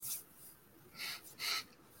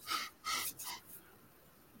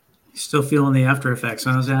Still feeling the after effects,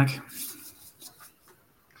 huh, Zach?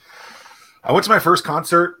 I went to my first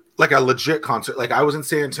concert, like a legit concert. Like I was in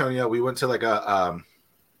San Antonio. We went to like a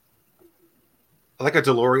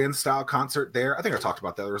DeLorean style concert there. I think I talked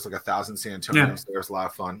about that. There was like 1,000 San Antonians. There was a lot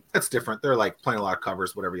of fun. It's different. They're like playing a lot of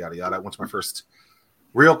covers, whatever, yada yada. I went to my first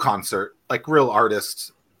real concert, like real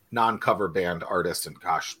artist, non-cover band artist. And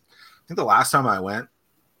gosh, I think the last time I went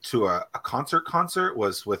to a concert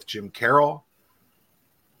was with Jim Carroll.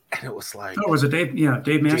 And it was like, was it Dave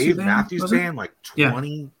Matthews Band, like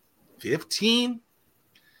 2015.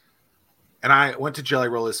 And I went to Jelly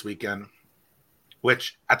Roll this weekend,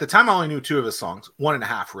 which at the time I only knew 2 of his songs,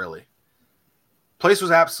 1.5 really. Place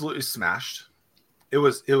was absolutely smashed. It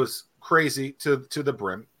was crazy to the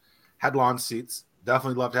brim. Had lawn seats.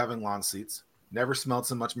 Definitely loved having lawn seats. Never smelled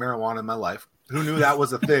so much marijuana in my life. Who knew that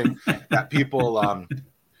was a thing that people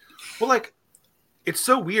well, like, it's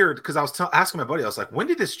so weird because I was asking my buddy, I was like, when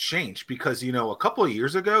did this change? Because, a couple of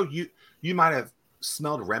years ago, you might have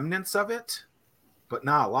smelled remnants of it, but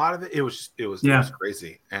not a lot of it. It was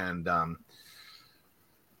crazy. And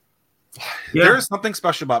there is something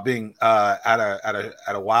special about being at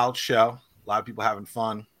a wild show. A lot of people having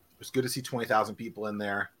fun. It was good to see 20,000 people in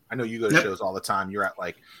there. I know you go to shows all the time. You're at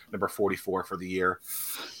like number 44 for the year.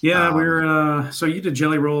 Yeah, we're so you did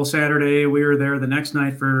Jelly Roll Saturday. We were there the next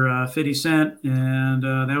night for 50 Cent, and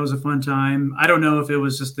that was a fun time. I don't know if it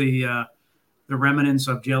was just the remnants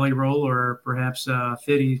of Jelly Roll, or perhaps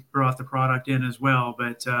 50 brought the product in as well.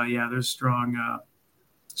 But there's strong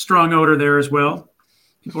odor there as well.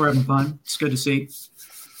 People are having fun. It's good to see.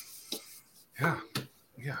 Yeah,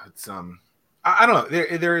 it's I don't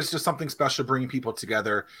know. There is just something special bringing people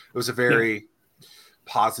together. It was a very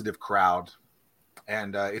positive crowd,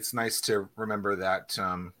 and it's nice to remember that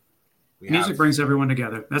music brings everyone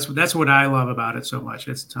together. That's what I love about it so much.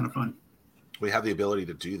 It's a ton of fun. We have the ability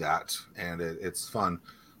to do that, and it's fun.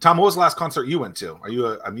 Tom, what was the last concert you went to? Are you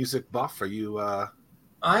a music buff? Are you?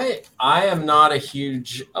 I am not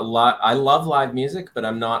I love live music, but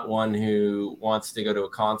I'm not one who wants to go to a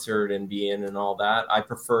concert and be in and all that. I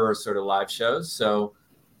prefer sort of live shows. So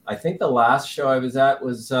I think the last show I was at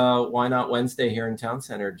was Why Not Wednesday here in Town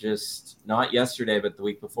Center, just not yesterday, but the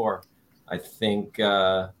week before. I think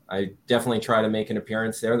I definitely try to make an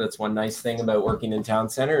appearance there. That's one nice thing about working in Town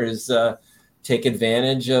Center is take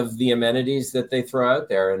advantage of the amenities that they throw out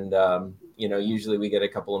there. And, usually we get a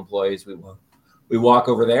couple employees. We walk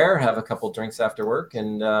over there, have a couple drinks after work,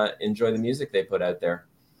 and enjoy the music they put out there.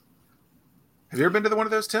 Have you ever been to one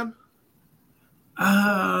of those, Tim?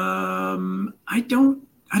 I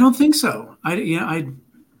don't think so.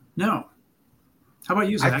 No. How about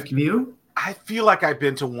you, Zach? Have you? I feel like I've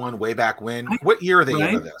been to one way back when. What year are they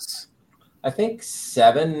into this? I think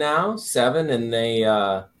 7 now. 7, and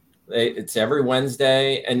it's every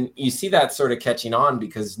Wednesday, and you see that sort of catching on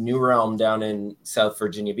because New Realm down in South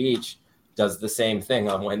Virginia Beach does the same thing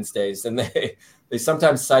on Wednesdays, and they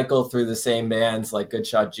sometimes cycle through the same bands like Good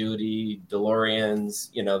Shot Judy,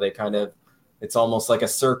 DeLoreans. It's almost like a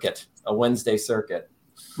circuit, a Wednesday circuit.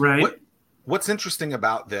 Right. What's interesting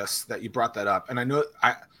about this that you brought that up, and I know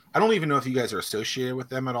I don't even know if you guys are associated with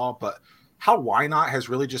them at all, but how Why Not has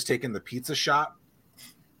really just taken the pizza shop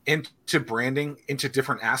into branding into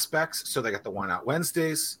different aspects. So they got the Why Not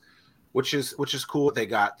Wednesdays, which is cool. They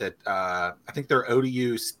got that. I think they're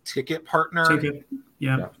ODU's ticket partner.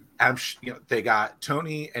 Yeah. They got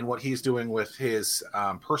Tony and what he's doing with his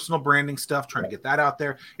personal branding stuff, trying to get that out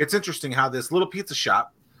there. It's interesting how this little pizza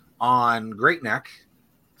shop on Great Neck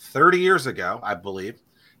 30 years ago, I believe,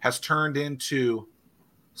 has turned into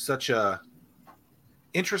such a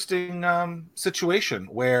interesting situation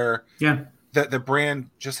where the brand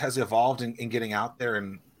just has evolved in getting out there.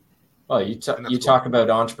 And well, you talk about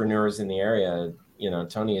entrepreneurs in the area.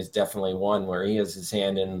 Tony is definitely one where he has his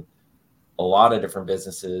hand in a lot of different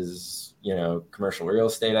businesses. Commercial real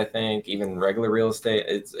estate, I think, even regular real estate.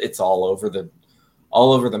 It's all over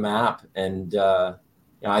the map. And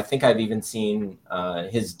I think I've even seen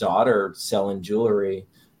his daughter selling jewelry,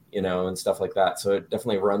 and stuff like that. So it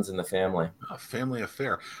definitely runs in the family. A family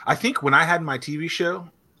affair. I think when I had my TV show,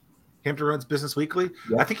 Hampton Roads Business Weekly,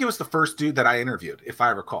 I think he was the first dude that I interviewed, if I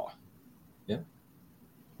recall. Yeah.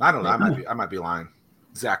 I don't know. I might be lying.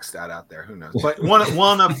 Zach stat out there. Who knows? But one of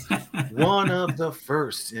the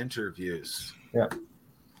first interviews. Yeah.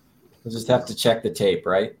 We'll just have to check the tape,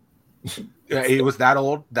 right? Yeah, it was that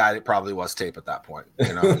old that it probably was tape at that point.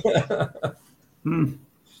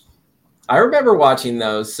 I remember watching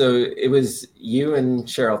those. So it was you and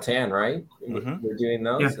Cheryl Tan, right? Mm-hmm. We're doing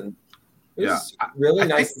those. Yeah. And it was really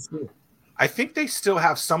nice to see. I think they still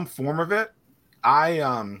have some form of it. I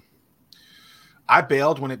I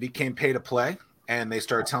bailed when it became pay to play and they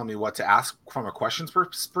started telling me what to ask from a questions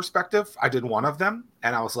perspective. I did one of them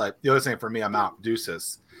and I was like, the other thing for me, I'm out,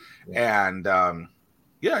 deuces. Yeah. And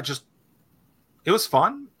just, it was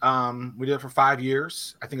fun. We did it for 5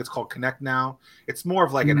 years. I think it's called Connect now. It's more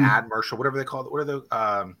of like an ad commercial, whatever they call it. What are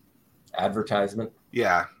the advertisement?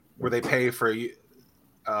 Yeah, where they pay for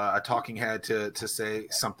a talking head to say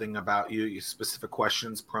something about you, specific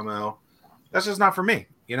questions, promo. That's just not for me.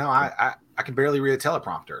 I can barely read a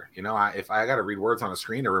teleprompter. If I got to read words on a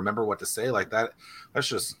screen or remember what to say like that, that's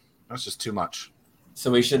just too much. So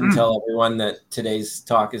we shouldn't tell everyone that today's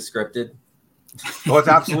talk is scripted. Oh, it's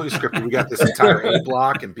absolutely scripted. We got this entire A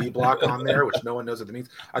block and B block on there, which no one knows what it means.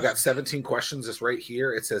 I got 17 questions just right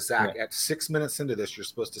here. It says, Zach, at 6 minutes into this, you're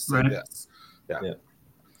supposed to say this. Yeah.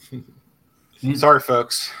 Sorry,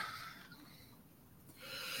 folks.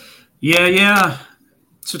 Yeah.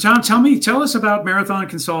 So, Tom, tell us about Marathon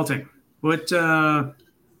Consulting. What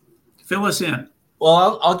fill us in?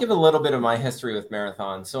 Well, I'll give a little bit of my history with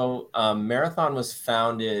Marathon. So, Marathon was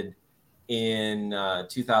founded in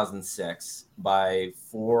 2006 by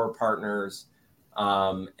 4 partners,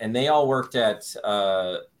 and they all worked at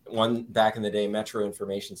one back in the day, Metro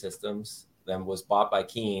Information Systems. Then was bought by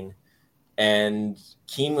Keen, and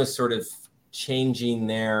Keen was sort of changing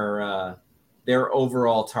their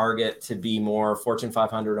overall target to be more Fortune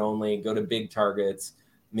 500 only, go to big targets,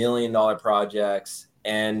 $1 million projects.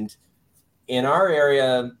 And in our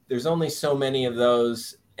area, there's only so many of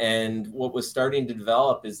those. And what was starting to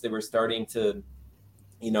develop is they were starting to,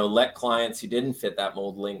 let clients who didn't fit that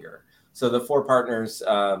mold linger. So the 4 partners,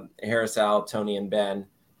 Harris, Al, Tony, and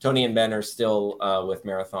Ben are still with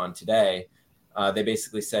Marathon today. They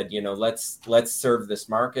basically said, let's serve this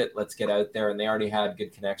market. Let's get out there. And they already had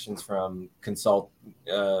good connections from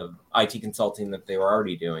IT consulting that they were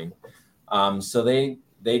already doing. So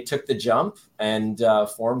they took the jump and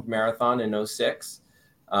formed Marathon in 2006.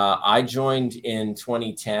 I joined in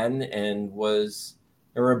 2010 and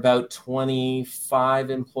there were about 25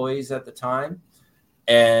 employees at the time.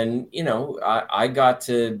 And,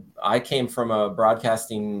 I came from a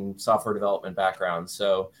broadcasting software development background.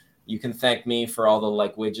 So you can thank me for all the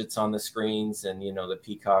widgets on the screens and, the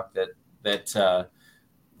peacock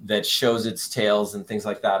that shows its tails and things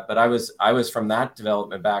like that. But I was from that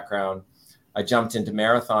development background. I jumped into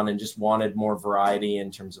Marathon and just wanted more variety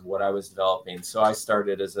in terms of what I was developing. So I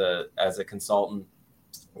started as a consultant,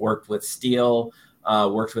 worked with Steel,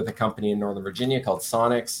 worked with a company in Northern Virginia called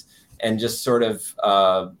Sonics, and just sort of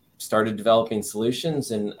started developing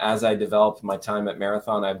solutions. And as I developed my time at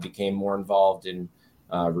Marathon, I became more involved in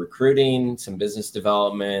recruiting, some business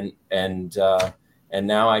development, and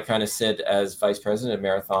now I kind of sit as vice president of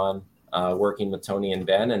Marathon, working with Tony and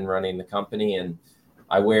Ben and running the company. And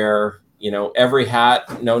I wear every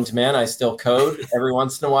hat known to man. I still code every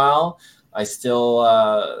once in a while. I still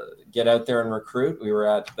get out there and recruit. We were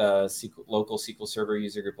at the local SQL Server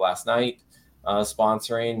user group last night,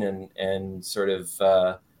 sponsoring and sort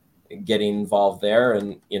of getting involved there.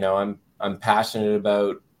 And I'm passionate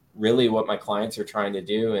about really what my clients are trying to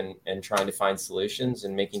do and trying to find solutions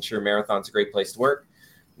and making sure Marathon's a great place to work.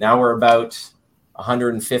 Now we're about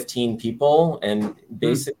 115 people, and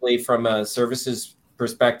basically from a services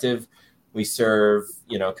perspective, we serve,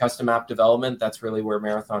 custom app development. That's really where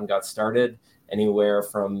Marathon got started. Anywhere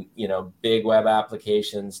from, big web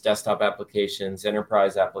applications, desktop applications,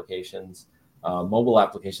 enterprise applications, mobile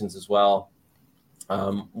applications as well.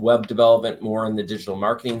 Web development more on the digital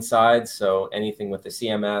marketing side. So anything with the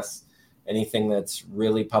CMS, anything that's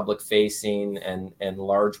really public facing and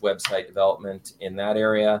large website development in that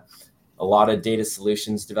area. A lot of data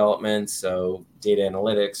solutions development. So data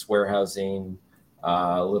analytics, warehousing,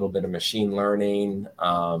 a little bit of machine learning,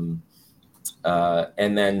 and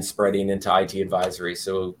then spreading into IT advisory.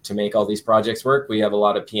 So to make all these projects work, we have a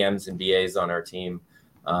lot of PMs and BAs on our team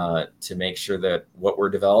to make sure that what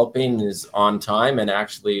we're developing is on time and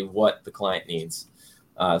actually what the client needs.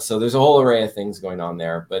 So there's a whole array of things going on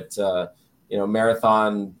there. But,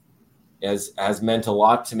 Marathon has meant a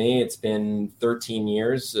lot to me. It's been 13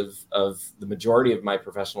 years of the majority of my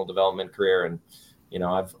professional development career. And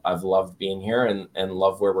I've loved being here and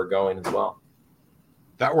love where we're going as well.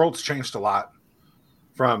 That world's changed a lot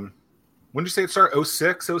from, when did you say it started?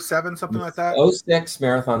 06, 07, something like that? 06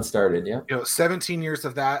 Marathon started, yeah. 17 years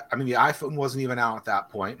of that. I mean, the iPhone wasn't even out at that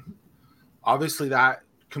point. Obviously, that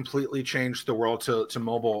completely changed the world to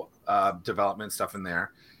mobile development stuff in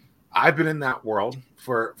there. I've been in that world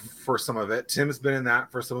for some of it. Tim's been in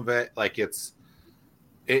that for some of it.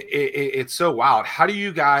 It's so wild. How do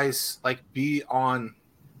you guys be on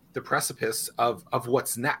the precipice of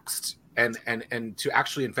what's next? and to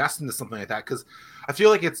actually invest into something like that, because I feel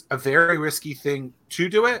like it's a very risky thing to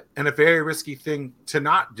do it and a very risky thing to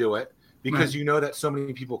not do it, because you know that so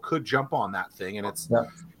many people could jump on that thing, and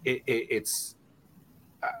it's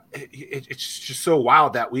just so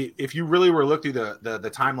wild that if you really were to look through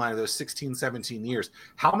the timeline of those 16, 17 years,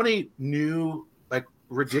 how many new like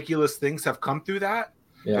ridiculous things have come through that,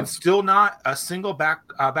 and still not a single Back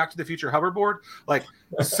to the Future hoverboard. Like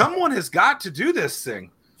someone has got to do this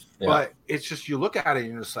thing, but it's just, you look at it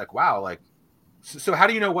and you're just like, wow, like, so how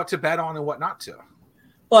do you know what to bet on and what not to?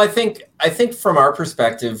 Well, I think from our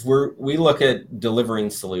perspective, we look at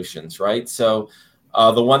delivering solutions, right? So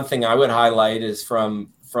the one thing I would highlight is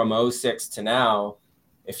from 06 to now,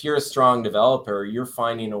 if you're a strong developer, you're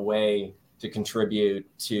finding a way to contribute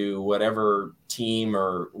to whatever team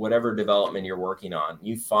or whatever development you're working on.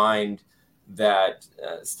 You find that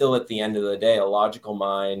still at the end of the day, a logical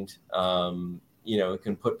mind,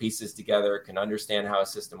 can put pieces together, can understand how a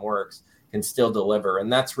system works, can still deliver.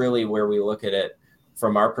 And that's really where we look at it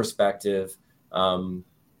from our perspective.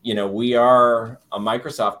 We are a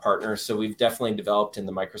Microsoft partner, so we've definitely developed in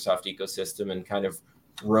the Microsoft ecosystem and kind of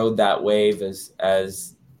rode that wave as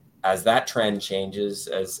that trend changes,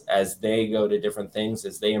 as they go to different things,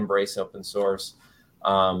 as they embrace open source.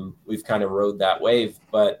 We've kind of rode that wave,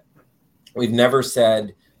 but we've never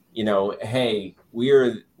said, hey, we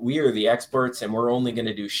are the experts and we're only going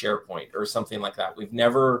to do SharePoint or something like that. We've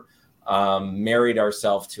never married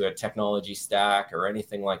ourselves to a technology stack or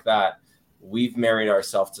anything like that. We've married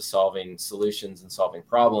ourselves to solving solutions and solving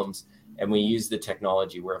problems, and we use the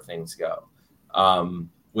technology where things go.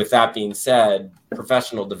 With that being said,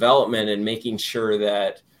 professional development and making sure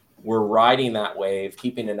that we're riding that wave,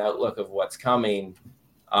 keeping an outlook of what's coming,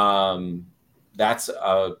 that's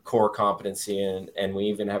a core competency. And we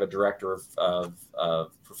even have a director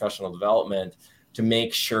of professional development to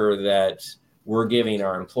make sure that we're giving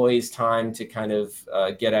our employees time to kind of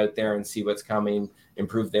get out there and see what's coming,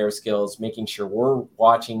 improve their skills, making sure we're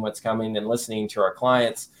watching what's coming and listening to our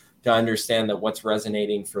clients to understand that what's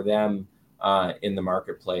resonating for them in the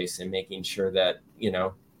marketplace, and making sure that,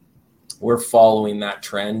 we're following that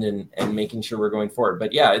trend and making sure we're going forward.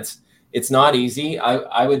 But yeah, it's not easy.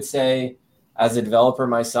 I would say, as a developer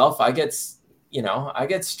myself, I get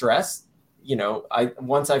stressed.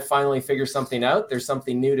 Once I finally figure something out, there's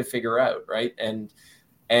something new to figure out, right?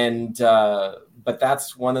 But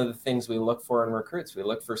that's one of the things we look for in recruits. We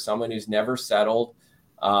look for someone who's never settled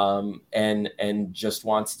and just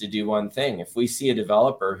wants to do one thing. If we see a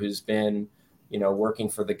developer who's been, working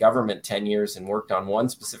for the government 10 years and worked on one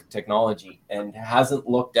specific technology and hasn't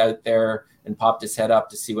looked out there and popped his head up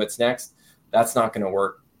to see what's next, that's not going to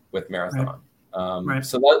work with Marathon. Right.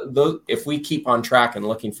 So if we keep on track and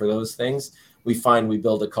looking for those things, we find we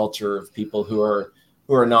build a culture of people who are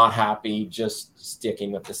not happy just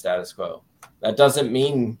sticking with the status quo. That doesn't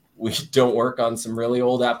mean we don't work on some really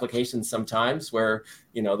old applications sometimes where,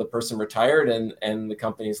 the person retired and the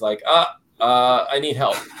company's like, I need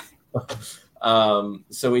help.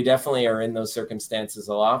 So we definitely are in those circumstances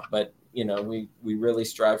a lot, but, we really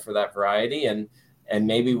strive for that variety, and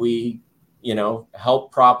maybe we,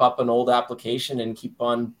 help prop up an old application and keep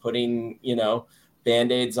on putting,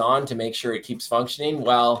 Band-Aids on to make sure it keeps functioning,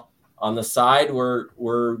 while on the side,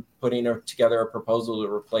 we're putting together a proposal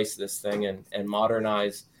to replace this thing and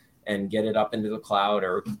modernize and get it up into the cloud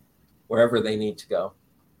or wherever they need to go.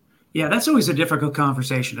 Yeah, that's always a difficult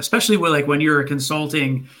conversation, especially when you're in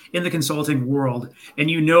the consulting world, and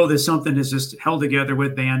that something is just held together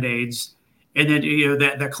with Band-Aids, and then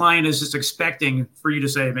that the client is just expecting for you to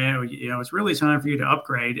say, man, it's really time for you to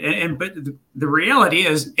upgrade. But the reality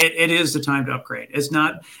is, it is the time to upgrade. It's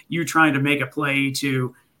not you trying to make a play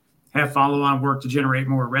to have follow-on work to generate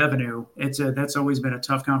more revenue. That's always been a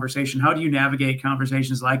tough conversation. How do you navigate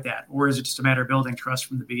conversations like that, or is it just a matter of building trust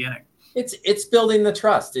from the beginning? It's building the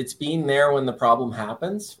trust. It's being there when the problem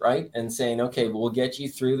happens, right? And saying, okay, we'll get you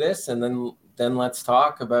through this, and then let's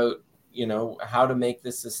talk about, how to make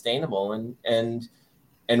this sustainable. And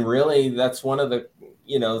really, that's one of the,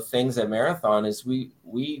 things at Marathon is we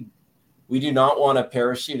do not want to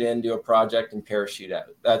parachute into a project and parachute out.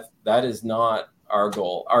 That is not our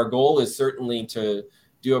goal. Our goal is certainly to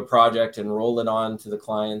do a project and roll it on to the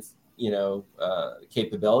client's,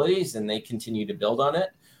 capabilities, and they continue to build on it.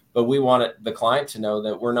 But we want the client to know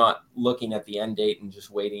that we're not looking at the end date and just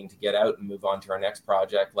waiting to get out and move on to our next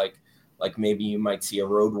project. Like maybe you might see a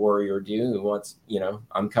road warrior do who wants,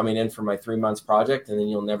 I'm coming in for my 3 months project and then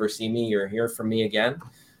you'll never see me or hear from me again.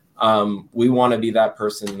 We want to be that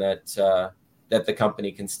person that the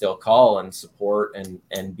company can still call and support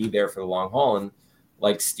and be there for the long haul. And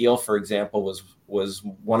like Steel, for example, was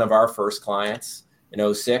one of our first clients in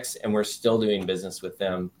 2006, and we're still doing business with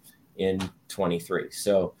them in 2023.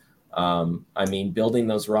 So, I mean, building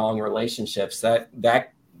those wrong relationships,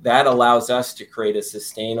 that allows us to create a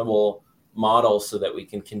sustainable model so that we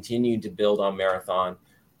can continue to build on Marathon,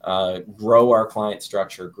 grow our client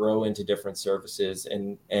structure, grow into different services,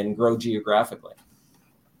 and grow geographically.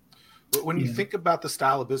 When you think about the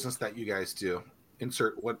style of business that you guys do,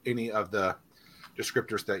 insert any of the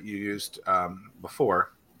descriptors that you used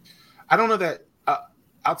before. I don't know that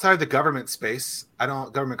outside of the government space,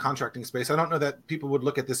 government contracting space, I don't know that people would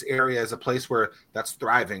look at this area as a place where that's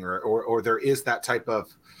thriving or there is that type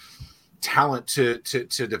of talent to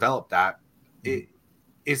develop that.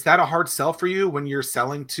 Is that a hard sell for you when you're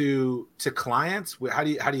selling to clients? How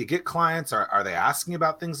do you get clients? Are they asking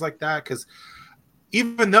about things like that? Because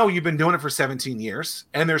even though you've been doing it for 17 years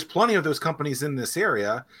and there's plenty of those companies in this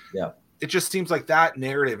area, it just seems like that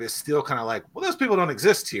narrative is still kind of like, well, those people don't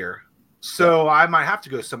exist here, so I might have to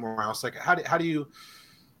go somewhere else. Like, how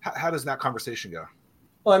does that conversation go?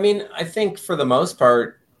 Well, I mean, I think for the most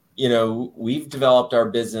part, we've developed our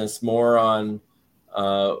business more on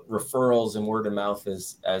referrals and word of mouth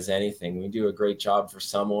as anything. We do a great job for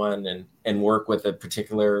someone and work with a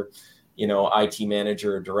particular IT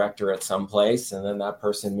manager or director at some place, and then that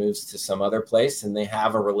person moves to some other place and they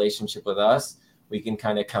have a relationship with us. We can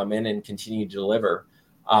kind of come in and continue to deliver.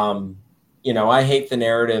 I hate the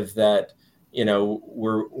narrative that,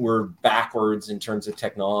 we're backwards in terms of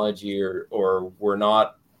technology or we're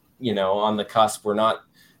not, on the cusp. We're not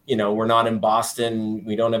in Boston.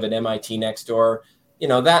 We don't have an MIT next door.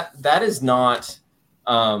 That is not,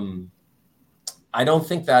 I don't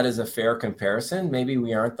think that is a fair comparison. Maybe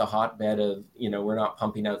we aren't the hotbed of, we're not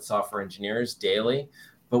pumping out software engineers daily,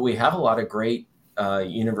 but we have a lot of great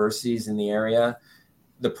universities in the area.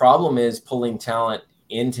 The problem is pulling talent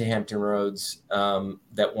into Hampton Roads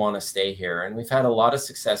that want to stay here. And we've had a lot of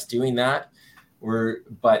success doing that.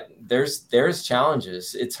 But there's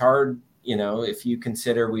challenges. It's hard, if you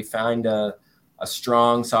consider we find a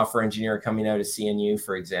strong software engineer coming out of CNU,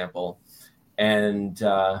 for example, and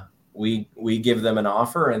we give them an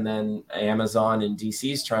offer, and then Amazon in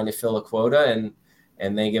DC is trying to fill a quota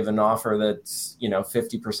and they give an offer that's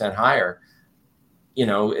 50% higher.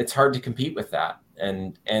 It's hard to compete with that.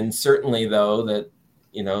 And certainly though that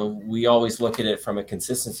we always look at it from a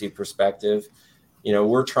consistency perspective.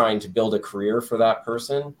 We're trying to build a career for that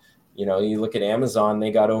person. You look at Amazon,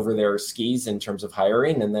 they got over their skis in terms of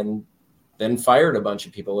hiring and then fired a bunch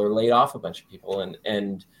of people or laid off a bunch of people,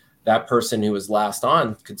 and that person who was last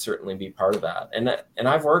on could certainly be part of that. And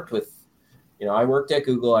I've worked with, I worked at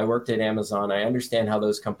Google, I worked at Amazon. I understand how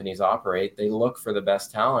those companies operate. They look for the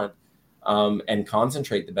best talent and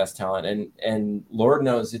concentrate the best talent. And Lord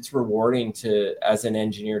knows it's rewarding as an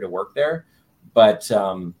engineer to work there, but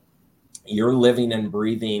you're living and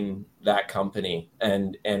breathing that company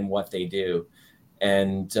and what they do.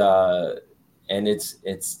 And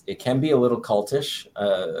it can be a little cultish,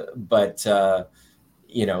 but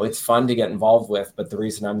it's fun to get involved with. But the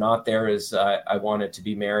reason I'm not there is I wanted to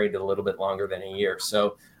be married a little bit longer than a year.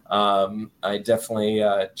 So I definitely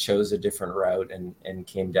chose a different route and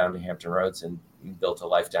came down to Hampton Roads and built a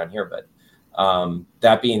life down here. But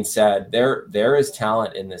that being said, there is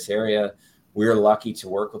talent in this area. We're lucky to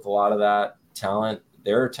work with a lot of that talent.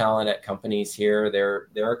 There are talent at companies here. There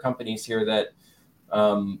are companies here that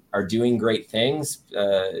are doing great things.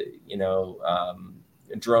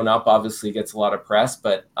 Drone Up obviously gets a lot of press,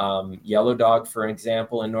 but Yellow Dog, for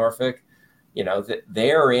example, in Norfolk,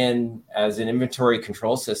 they are in as an inventory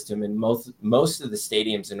control system in most of the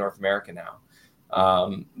stadiums in North America now.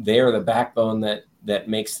 They are the backbone that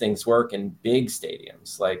makes things work in big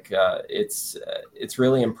stadiums. Like it's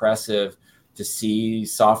really impressive to see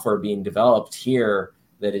software being developed here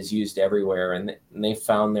that is used everywhere, and they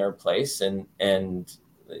found their place. And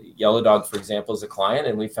Yellow Dog, for example, is a client,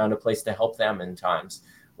 and we found a place to help them in times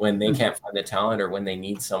when they can't find the talent or when they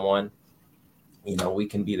need someone. We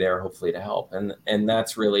can be there hopefully to help, and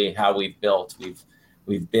that's really how we've built.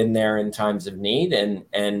 We've been there in times of need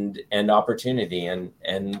and opportunity,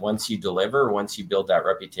 and once you deliver, once you build that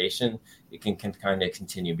reputation, you can kind of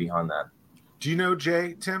continue beyond that. Do you know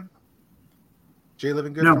Jay, Tim? Jay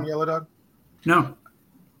Living Good from Yellow Dog? No.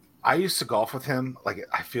 I used to golf with him,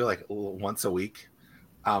 I feel like once a week.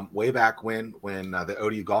 Way back when the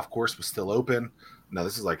ODU golf course was still open. No,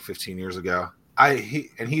 this is like 15 years ago.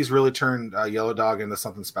 He's really turned Yellow Dog into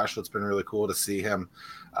something special. It's been really cool to see him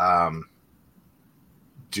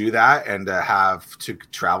do that and to have to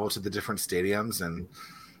travel to the different stadiums. And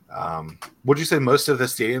would you say most of the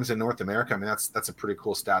stadiums in North America? I mean, that's a pretty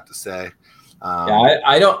cool stat to say.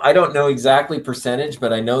 I don't know exactly percentage,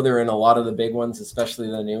 but I know they're in a lot of the big ones, especially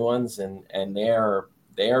the new ones, and they are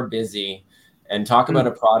busy. And talk about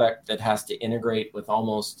a product that has to integrate with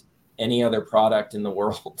almost any other product in the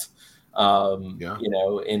world. You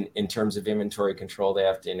know, in terms of inventory control, they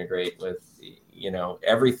have to integrate with, you know,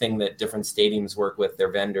 everything that different stadiums work with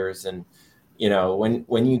their vendors. And, you know,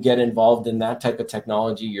 when you get involved in that type of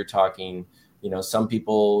technology, you're talking, you know, some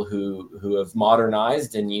people who have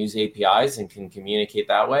modernized and use APIs and can communicate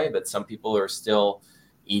that way, but some people are still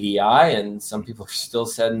EDI, and some people are still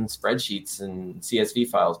sending spreadsheets and CSV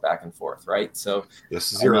files back and forth, right? So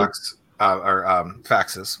yes, Xerox or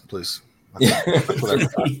faxes, please.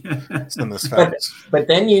 Send this fax. But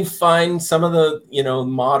then you find some of the, you know,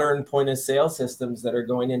 modern point of sale systems that are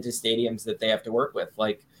going into stadiums that they have to work with.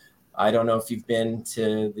 Like, I don't know if you've been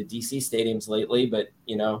to the DC stadiums lately, but,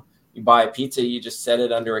 you know, you buy a pizza, you just set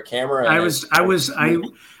it under a camera. I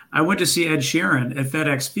went to see Ed Sheeran at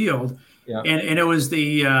FedEx Field, and it was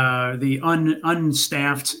the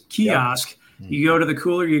unstaffed kiosk. Yep. You go to the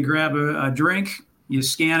cooler, you grab a drink, you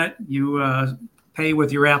scan it, you pay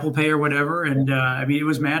with your Apple Pay or whatever, and I mean, it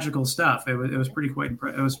was magical stuff. It was pretty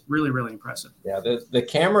it was really, really impressive. Yeah, the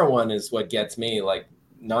camera one is what gets me. Like,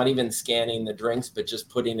 not even scanning the drinks, but just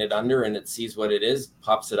putting it under, and it sees what it is,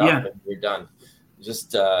 pops it up, and you're done.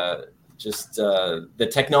 Just the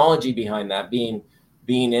technology behind that, being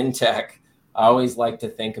in tech, I always like to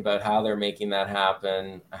think about how they're making that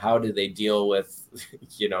happen. How do they deal with,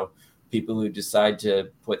 you know, people who decide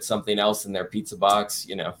to put something else in their pizza box?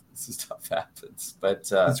 You know, this stuff happens.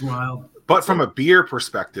 But it's wild. But from a beer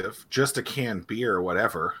perspective, just a canned beer or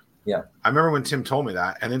whatever. Yeah, I remember when Tim told me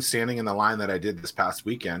that, and then standing in the line that I did this past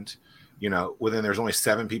weekend. You know, there's only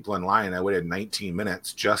 7 people in line, and I waited 19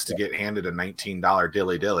 minutes just to get handed a $19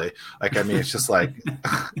 dilly. Like, I mean, it's just like,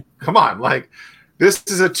 come on, like, this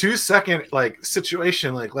is a 2-second like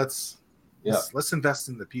situation. Like, let's invest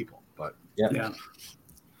in the people. But yeah.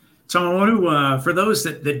 So I want to, for those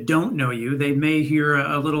that don't know you, they may hear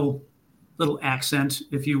a little accent,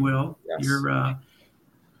 if you will. Yes.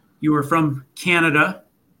 You were from Canada.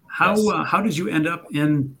 How did you end up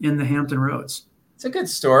in the Hampton Roads? It's a good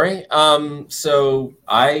story. So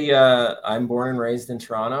I'm born and raised in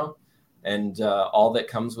Toronto, and all that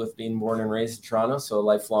comes with being born and raised in Toronto. So a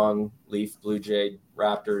lifelong Leaf, Blue Jay,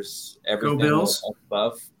 Raptors, everything. Go Bills.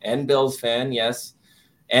 Above, and Bills fan, yes,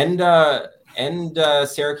 and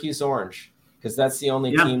Syracuse Orange, because that's the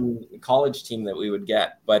only college team that we would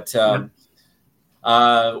get. But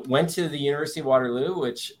went to the University of Waterloo,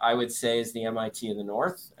 which I would say is the MIT of the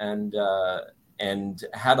North, and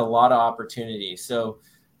had a lot of opportunity. So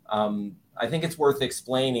I think it's worth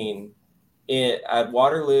explaining. At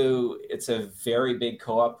Waterloo, it's a very big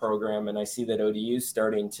co-op program, and I see that ODU is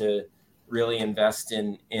starting to really invest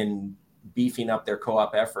in beefing up their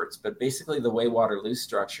co-op efforts. But basically, the way Waterloo's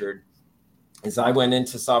structured is I went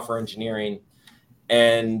into software engineering,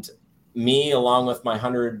 and me, along with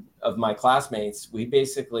 100 of my classmates, we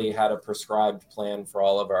basically had a prescribed plan for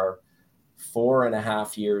all of our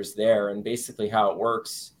 4.5 years there. And basically how it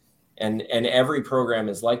works, and every program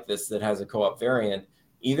is like this that has a co-op variant,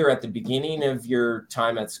 either at the beginning of your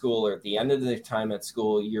time at school or at the end of the time at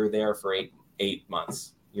school, you're there for eight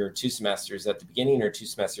months. You're 2 semesters at the beginning or 2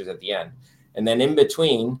 semesters at the end. And then in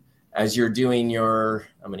between, as you're doing your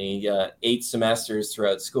 8 semesters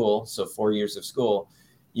throughout school, so 4 years of school,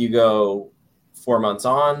 you go 4 months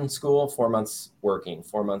on school, 4 months working,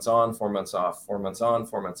 4 months on, 4 months off, 4 months on,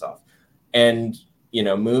 4 months off. And, you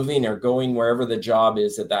know, moving or going wherever the job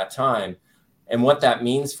is at that time. And what that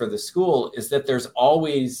means for the school is that there's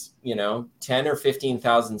always, you know, 10 or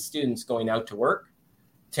 15,000 students going out to work,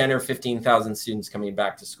 10 or 15,000 students coming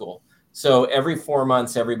back to school. So every 4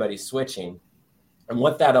 months, everybody's switching. And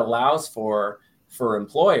what that allows for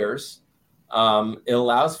employers, it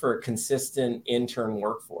allows for a consistent intern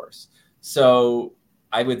workforce. So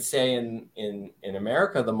I would say in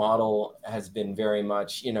America, the model has been very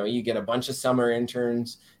much, you know, you get a bunch of summer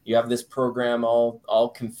interns, you have this program all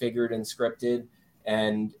configured and scripted,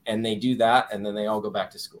 and they do that, and then they all go back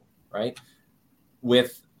to school, right?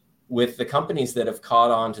 With the companies that have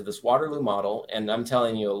caught on to this Waterloo model, and I'm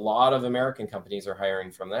telling you, a lot of American companies are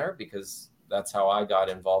hiring from there because that's how I got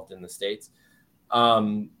involved in the States.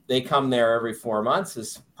 They come there every 4 months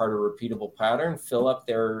as part of a repeatable pattern, fill up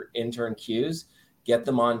their intern queues, get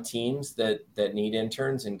them on teams that need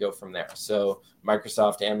interns, and go from there. So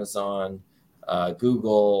Microsoft, Amazon,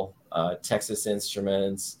 Google, Texas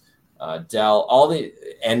Instruments, Dell,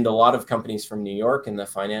 and a lot of companies from New York in the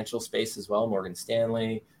financial space as well, Morgan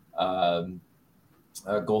Stanley, Goldman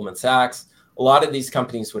Sachs, a lot of these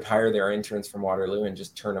companies would hire their interns from Waterloo and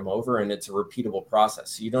just turn them over, and it's a repeatable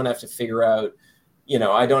process. So you don't have to figure out,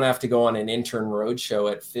 I don't have to go on an intern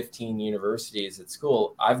roadshow at 15 universities at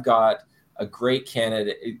school. I've got a great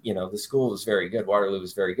candidate. The school was very good. Waterloo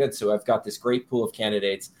was very good. So I've got this great pool of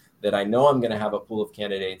candidates that I know I'm going to have a pool of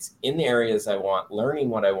candidates in the areas I want, learning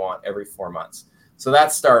what I want every 4 months. So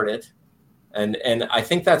that started. And I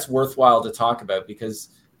think that's worthwhile to talk about because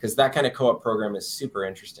that kind of co-op program is super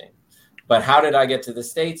interesting. But how did I get to the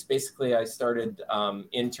States? Basically, I started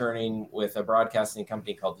interning with a broadcasting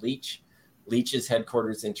company called Leach. Leach's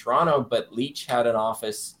headquarters in Toronto, but Leach had an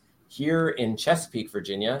office here in Chesapeake,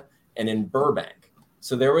 Virginia, and in Burbank.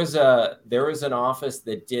 So there was an office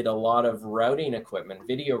that did a lot of routing equipment,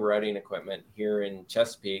 video routing equipment here in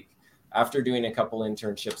Chesapeake. After doing a couple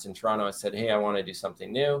internships in Toronto, I said, hey, I want to do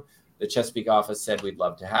something new. The Chesapeake office said, we'd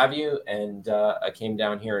love to have you. And I came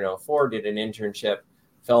down here in 2004, did an internship,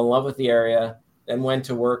 fell in love with the area, then went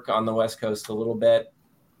to work on the West Coast a little bit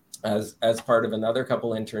as part of another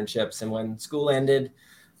couple internships. And when school ended,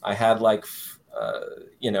 I had I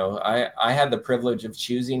had the privilege of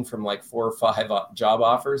choosing from 4 or 5 job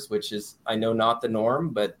offers, which is, I know, not the norm,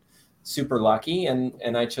 but super lucky.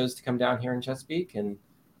 And I chose to come down here in Chesapeake and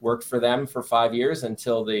worked for them for 5 years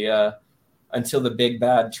until the big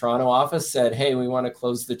bad Toronto office said, hey, we want to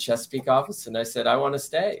close the Chesapeake office. And I said, I want to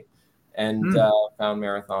stay, and found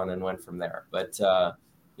Marathon and went from there. But,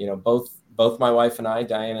 both my wife and I,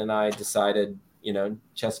 Diane and I, decided,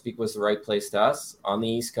 Chesapeake was the right place to us on the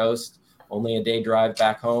East Coast, only a day drive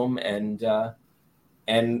back home, and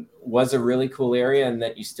was a really cool area, and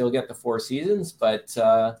that you still get the 4 seasons, but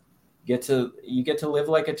you get to live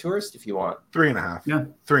like a tourist if you want. 3.5. Yeah.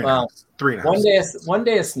 3.5. 3.5. One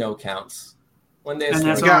day of snow counts. One day of and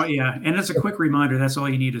snow. That's all, yeah. And it's a quick reminder. That's all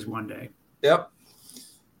you need is one day. Yep.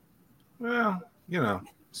 Well,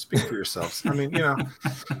 speak for yourselves. I mean,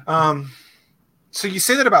 so you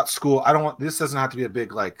say that about school. This doesn't have to be a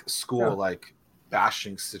big school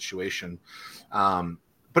bashing situation.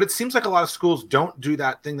 But it seems like a lot of schools don't do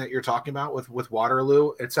that thing that you're talking about with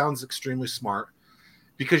Waterloo. It sounds extremely smart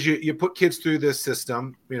because you put kids through this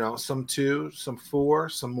system, some 2, some 4,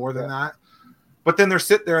 some more than that. But then they're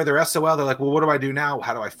SOL. They're like, well, what do I do now?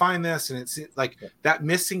 How do I find this? And it's that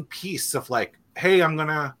missing piece of hey, I'm going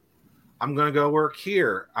to go work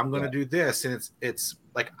here. I'm going to do this. And it's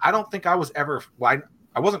I don't think I was ever, I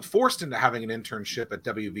wasn't forced into having an internship at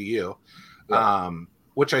WVU,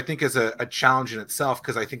 which I think is a challenge in itself,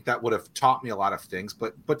 because I think that would have taught me a lot of things.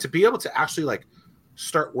 But to be able to actually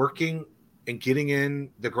start working and getting in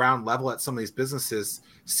the ground level at some of these businesses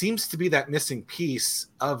seems to be that missing piece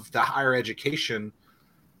of the higher education.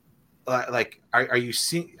 Are you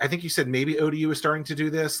seeing, I think you said maybe ODU is starting to do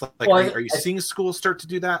this. Are you seeing schools start to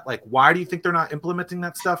do that? Why do you think they're not implementing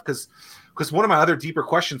that stuff? Because one of my other deeper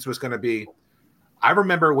questions was going to be, I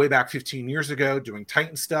remember way back 15 years ago doing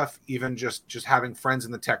Titan stuff, even just having friends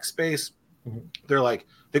in the tech space. Mm-hmm. They're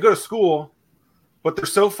they go to school, but they're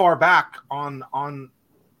so far back on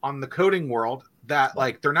the coding world that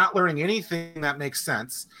they're not learning anything that makes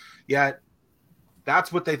sense, yet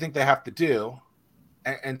that's what they think they have to do.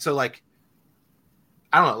 And so I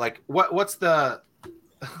don't know, what's the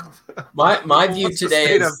my view today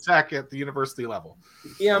state of tech at the university level?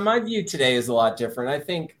 Yeah, my view today is a lot different. I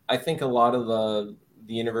think a lot of the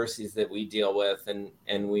universities that we deal with,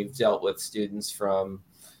 and we've dealt with students from,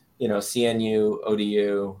 CNU,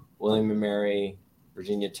 ODU, William and Mary,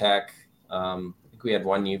 Virginia Tech. I think we had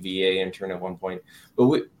one UVA intern at one point,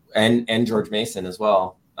 but and George Mason as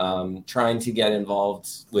well. Trying to get involved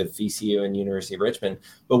with VCU and University of Richmond,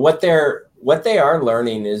 but what they are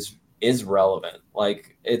learning is relevant.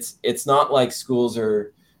 It's not like schools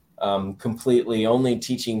are completely only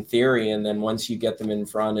teaching theory, and then once you get them in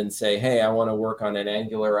front and say, hey, I want to work on an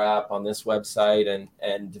Angular app on this website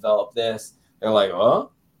and develop this, they're like,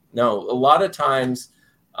 oh no. A lot of times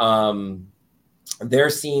they're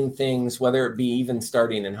seeing things, whether it be even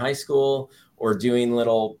starting in high school or doing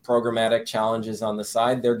little programmatic challenges on the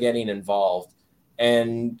side, they're getting involved.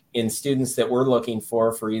 And in students that we're looking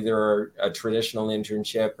for either a traditional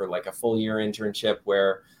internship or a full year internship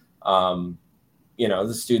where,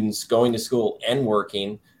 the student's going to school and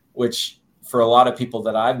working, which for a lot of people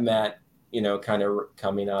that I've met, kind of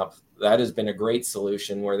coming up, that has been a great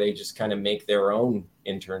solution where they just kind of make their own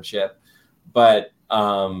internship. But,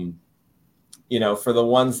 for the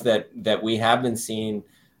ones that we have been seeing,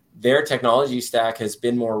 their technology stack has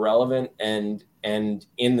been more relevant, and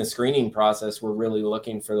in the screening process, we're really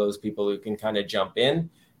looking for those people who can kind of jump in,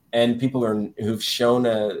 and people who've shown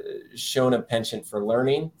a penchant for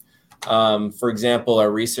learning. For example,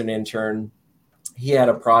 our recent intern, he had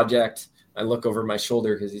a project I look over my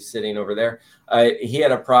shoulder because he's sitting over there. He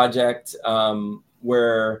had a project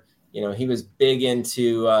where, he was big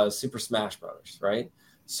into Super Smash Brothers, right?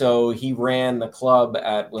 So he ran the club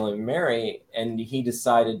at William & Mary, and he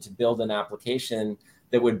decided to build an application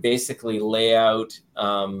that would basically lay out,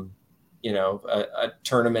 a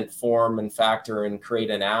tournament form and factor and create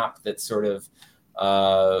an app that sort of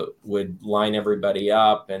would line everybody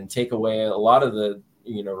up and take away a lot of the,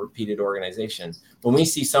 repeated organization. When we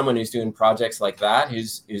see someone who's doing projects like that,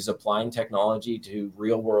 who's applying technology to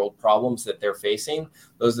real world problems that they're facing,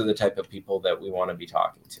 those are the type of people that we want to be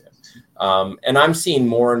talking to. And I'm seeing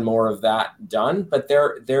more and more of that done, but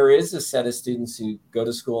there is a set of students who go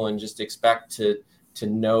to school and just expect to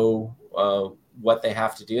know what they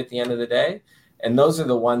have to do at the end of the day. And those are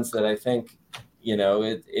the ones that I think,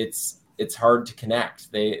 it's hard to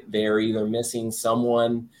connect. They are either missing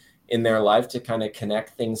someone in their life to kind of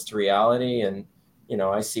connect things to reality. And,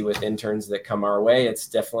 I see with interns that come our way, it's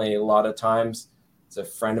definitely a lot of times it's a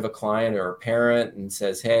friend of a client or a parent and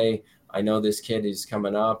says, hey, I know this kid is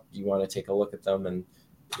coming up. You want to take a look at them? And,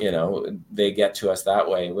 they get to us that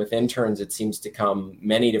way. With interns, it seems to come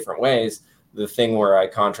many different ways. The thing where I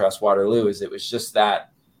contrast Waterloo is it was just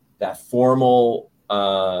that formal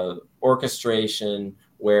orchestration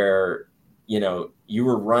where, you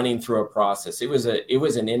were running through a process. It was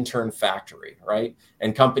an intern factory, right?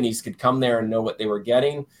 And companies could come there and know what they were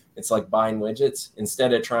getting. It's like buying widgets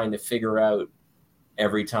instead of trying to figure out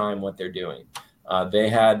every time what they're doing. They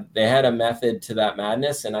had a method to that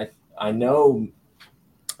madness. And I know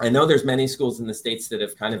there's many schools in the States that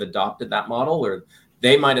have kind of adopted that model, or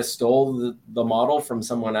they might have stole the model from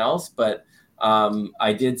someone else. But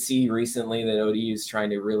I did see recently that ODU is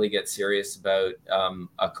trying to really get serious about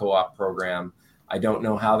a co-op program. I don't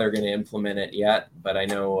know how they're going to implement it yet, but I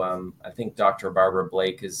know I think Dr. Barbara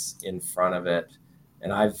Blake is in front of it,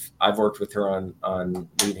 and I've worked with her on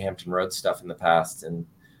Lead Hampton Roads stuff in the past, and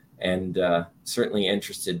certainly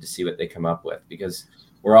interested to see what they come up with because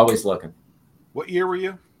we're always looking. What year were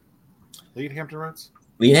you? Lead Hampton Roads?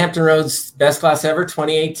 Lead Hampton Roads best class ever,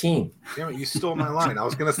 2018. Damn it, you stole my line. I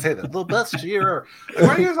was going to say that. The best year.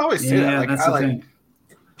 Why do you guys always say that? That's the thing.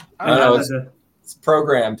 I don't know. It's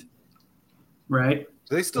programmed. Right.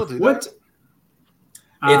 Do they still do what?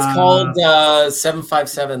 that? It's called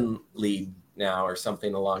 757 Lead now or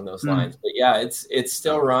something along those lines. But yeah, it's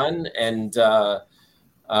still run. And, I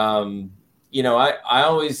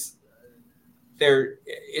always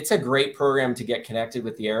it's a great program to get connected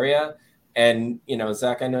with the area. And,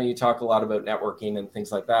 Zach, I know you talk a lot about networking and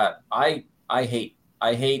things like that. I hate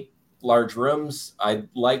large rooms. I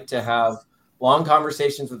like to have long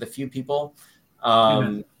conversations with a few people.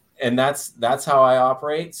 And that's how I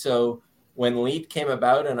operate. So when Lead came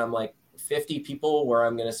about and I'm like 50 people where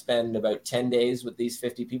I'm going to spend about 10 days with these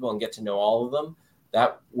 50 people and get to know all of them,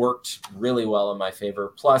 that worked really well in my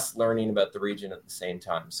favor, plus learning about the region at the same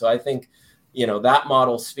time. So I think, that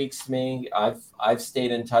model speaks to me. I've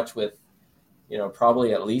stayed in touch with,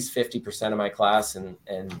 probably at least 50% of my class and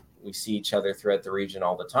we see each other throughout the region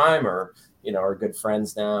all the time or, are good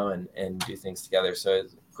friends now and do things together. So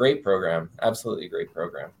it's a great program. Absolutely great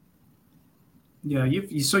program. Yeah.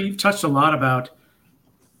 You've touched a lot about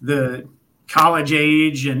the college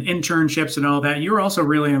age and internships and all that. You were also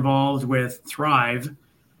really involved with Thrive.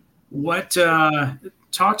 Talk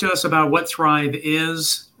to us about what Thrive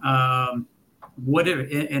is. What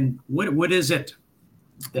is it?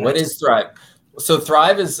 What is Thrive? So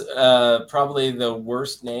Thrive is probably the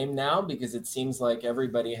worst name now because it seems like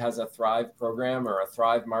everybody has a Thrive program or a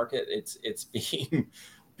Thrive market. It's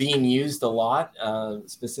being used a lot,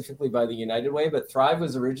 specifically by the United Way. But Thrive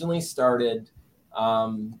was originally started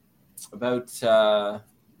about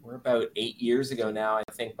 8 years ago now, I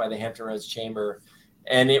think, by the Hampton Roads Chamber,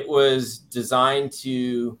 and it was designed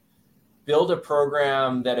to build a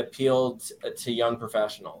program that appealed to young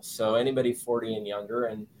professionals. So anybody 40 and younger.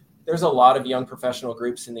 And there's a lot of young professional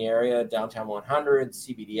groups in the area, Downtown 100,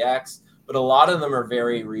 CBDX, but a lot of them are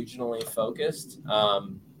very regionally focused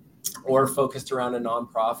or focused around a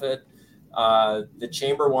nonprofit. The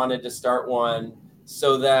Chamber wanted to start one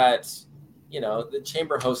so that, the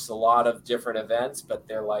Chamber hosts a lot of different events, but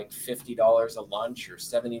they're like $50 a lunch or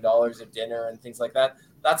 $70 a dinner and things like that.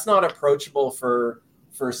 That's not approachable for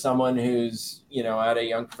someone who's, at a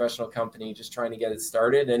young professional company just trying to get it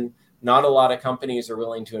started. And not a lot of companies are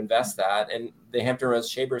willing to invest that. And the Hampton Roads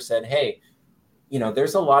Chamber said, hey,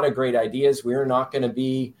 there's a lot of great ideas. We're not going to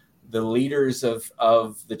be the leaders of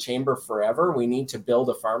the Chamber forever. We need to build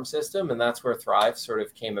a farm system. And that's where Thrive sort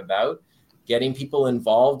of came about, getting people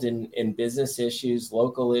involved in business issues,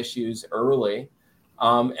 local issues early,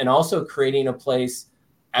 and also creating a place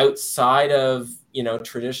outside of,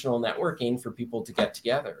 traditional networking for people to get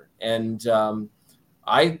together. And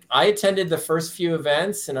I attended the first few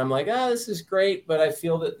events and I'm like, this is great, but I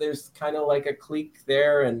feel that there's kind of like a clique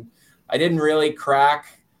there, and I didn't really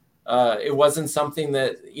crack. It wasn't something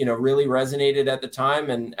that, really resonated at the time.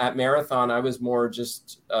 And at Marathon, I was more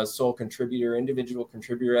just a sole contributor, individual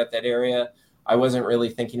contributor at that area. I wasn't really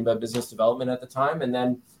thinking about business development at the time. And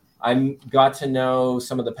then I got to know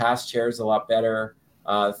some of the past chairs a lot better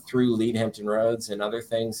through Lead Hampton Roads and other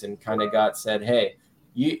things, and kind of said, hey,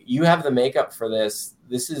 you have the makeup for this.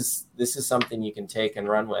 This is something you can take and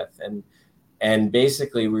run with. And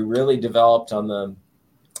basically we really developed on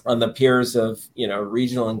the piers of,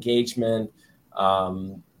 regional engagement,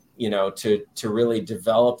 to really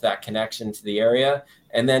develop that connection to the area,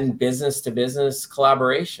 and then business to business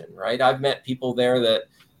collaboration, right? I've met people there that,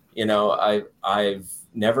 I've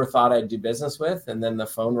never thought I'd do business with. And then the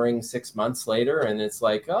phone rings 6 months later and it's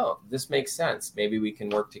like, oh, this makes sense. Maybe we can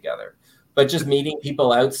work together. But just meeting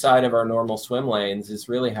people outside of our normal swim lanes is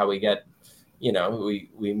really how we get, we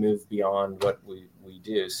move beyond what we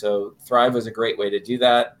do. So Thrive was a great way to do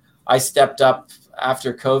that. I stepped up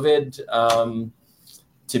after COVID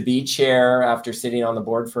to be chair after sitting on the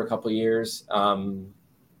board for a couple of years,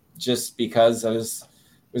 just because it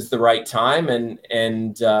was the right time.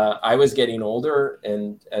 And I was getting older,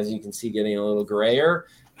 and as you can see, getting a little grayer.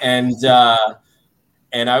 And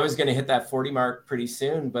I was going to hit that 40 mark pretty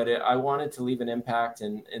soon, but I wanted to leave an impact,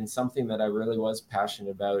 and something that I really was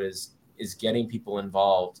passionate about is getting people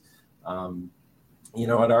involved.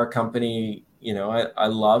 At our company, I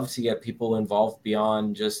love to get people involved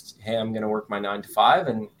beyond just, hey, I'm going to work my 9 to 5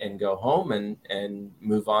 and go home and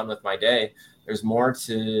move on with my day. There's more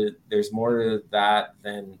to that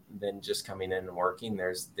than just coming in and working.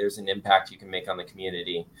 There's an impact you can make on the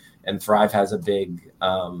community, and Thrive has a big,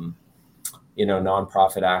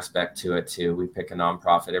 nonprofit aspect to it too. We pick a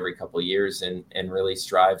nonprofit every couple of years and really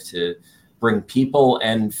strive to bring people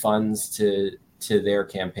and funds to their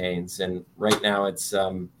campaigns. And right now it's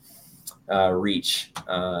Reach,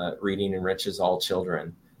 Reading Enriches All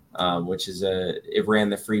Children, which is it ran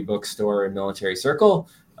the free bookstore in Military Circle.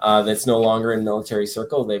 That's no longer in Military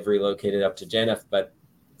Circle. They've relocated up to Jennifer, but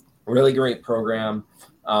really great program.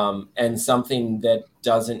 And something that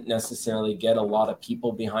doesn't necessarily get a lot of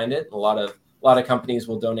people behind it. A lot of companies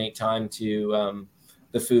will donate time to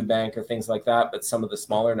the food bank or things like that, but some of the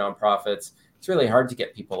smaller nonprofits, it's really hard to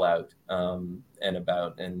get people out and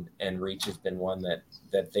about. And Reach has been one that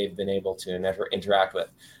they've been able to interact with.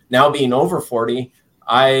 Now being over 40,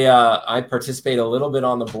 I participate a little bit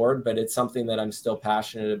on the board, but it's something that I'm still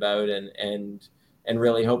passionate about and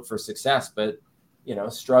really hope for success. But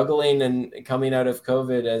struggling and coming out of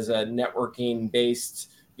COVID as a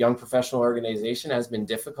networking-based young professional organization has been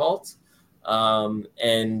difficult,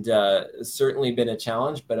 and certainly been a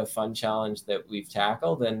challenge, but a fun challenge that we've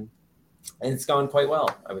tackled, and it's gone quite well,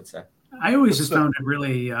 I would say. I always just found it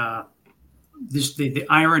really the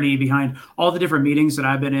irony behind all the different meetings that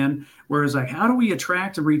I've been in, where it's like, how do we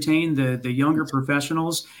attract and retain the younger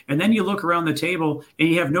professionals? And then you look around the table and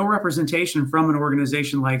you have no representation from an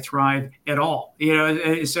organization like Thrive at all.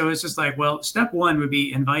 So it's just like, well, step one would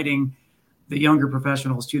be inviting the younger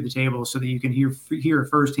professionals to the table so that you can hear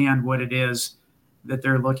firsthand what it is that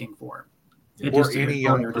they're looking for. Or any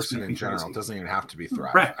young person in general. It doesn't even have to be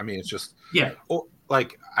Thrive. Right. I mean, it's just, yeah.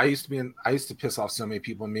 Like I used to piss off so many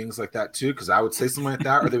people in meetings like that too, because I would say something like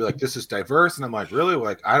that, or they'd be like, "This is diverse," and I'm like, "Really?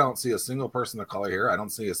 Like, I don't see a single person of color here. I don't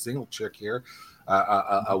see a single chick here,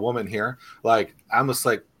 a woman here." Like, I'm just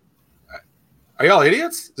like, "Are y'all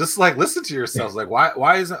idiots? Just like listen to yourselves. Like,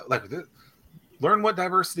 why is it like learn what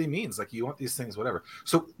diversity means? Like, you want these things, whatever."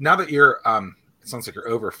 So now that you're, it sounds like you're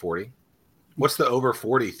over 40. What's the over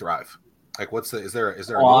 40 Thrive? Like, what's is there?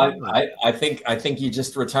 Well, I think you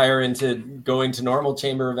just retire into going to normal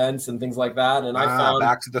chamber events and things like that. And I found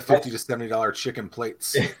back to the $50 to $70 chicken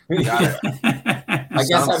plates. Got it. I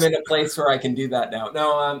guess I'm in a place where I can do that now.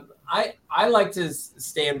 No, I like to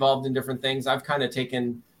stay involved in different things. I've kind of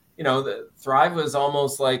taken, the Thrive was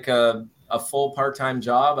almost like a full part-time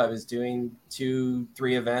job. I was doing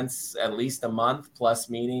 2-3 events at least a month, plus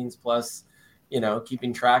meetings, plus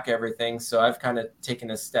keeping track of everything. So I've kind of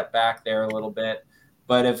taken a step back there a little bit,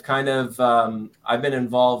 but have kind of, I've been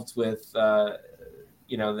involved with, the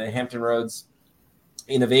Hampton Roads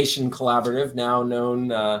Innovation Collaborative, now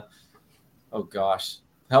known, oh gosh,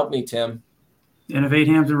 help me, Tim. Innovate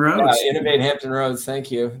Hampton Roads. Yeah, Innovate Hampton Roads. Thank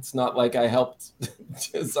you. It's not like I helped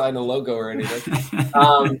design a logo or anything.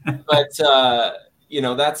 But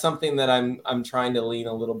that's something that I'm trying to lean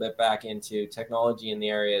a little bit back into. Technology in the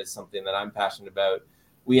area is something that I'm passionate about.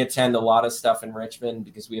 we attend a lot of stuff in Richmond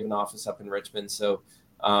because we have an office up in Richmond. So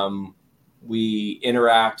we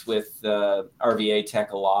interact with RVA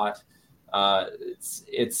Tech a lot.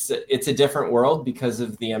 It's a different world because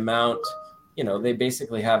of the amount, they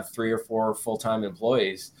basically have 3 or 4 full-time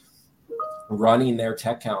employees running their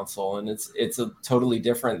tech council. And it's a totally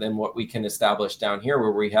different than what we can establish down here,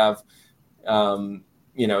 where we have, Tim,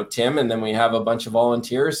 and then we have a bunch of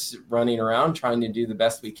volunteers running around trying to do the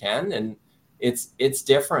best we can. And it's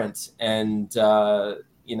different. And,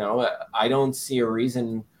 I don't see a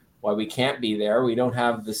reason why we can't be there. We don't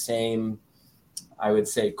have the same, I would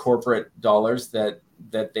say, corporate dollars that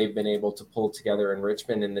they've been able to pull together in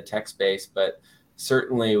Richmond in the tech space, but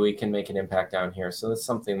certainly we can make an impact down here. So that's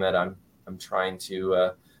something that I'm trying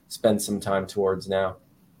to spend some time towards now.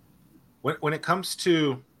 When it comes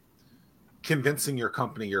to convincing your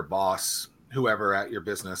company, your boss, whoever at your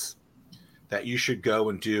business, that you should go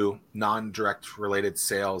and do non-direct related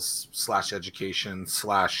sales / education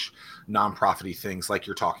 / nonprofit-y things like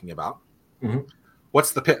you're talking about,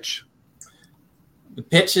 what's the pitch? The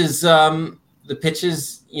pitch is,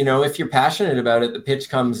 if you're passionate about it, the pitch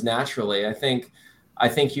comes naturally. I think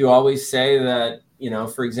you always say that,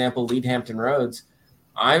 for example, Lead Hampton Roads,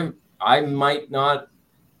 I might not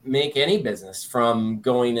make any business from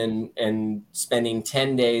going and spending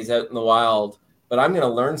 10 days out in the wild, but I'm going to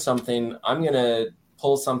learn something. I'm going to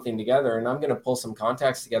pull something together, and I'm going to pull some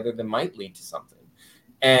contacts together that might lead to something.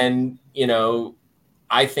 And,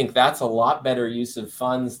 I think that's a lot better use of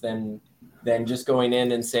funds than just going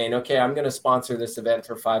in and saying, okay, I'm going to sponsor this event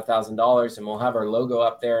for $5,000 and we'll have our logo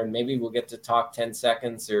up there and maybe we'll get to talk 10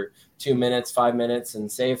 seconds or 2 minutes, 5 minutes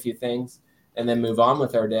and say a few things and then move on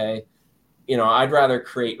with our day. I'd rather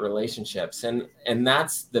create relationships, and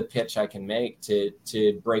that's the pitch I can make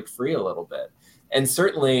to break free a little bit. And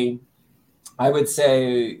certainly I would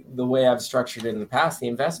say the way I've structured it in the past, the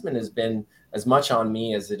investment has been as much on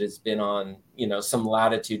me as it has been on, some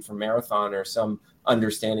latitude from Marathon or some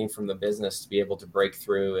understanding from the business to be able to break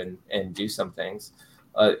through and do some things.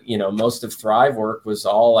 Most of Thrive work was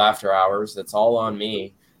all after hours. That's all on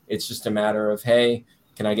me. It's just a matter of, hey,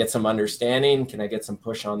 can I get some understanding? Can I get some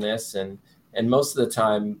push on this? And most of the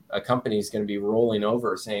time a company is going to be rolling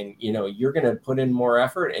over saying, you're going to put in more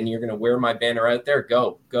effort and you're going to wear my banner out there.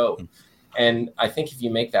 Go. And I think if you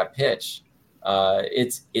make that pitch,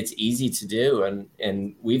 it's easy to do.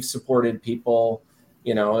 And we've supported people,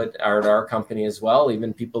 at our company as well,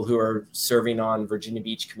 even people who are serving on Virginia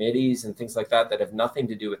Beach committees and things like that have nothing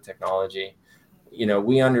to do with technology.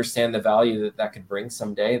 We understand the value that could bring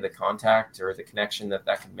someday, the contact or the connection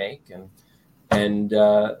that can make. And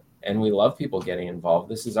we love people getting involved.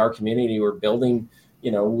 This is our community. We're building,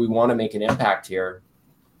 we want to make an impact here.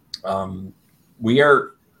 We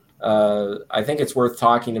are, I think it's worth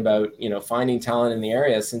talking about, finding talent in the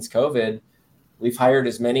area. Since COVID, we've hired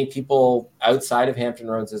as many people outside of Hampton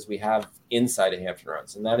Roads as we have inside of Hampton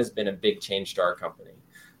Roads. And that has been a big change to our company.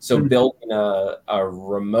 So building a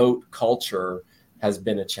remote culture has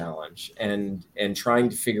been a challenge, and trying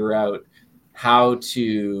to figure out how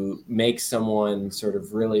to make someone sort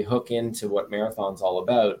of really hook into what Marathon's all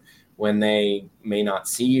about when they may not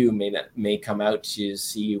see you, may come out to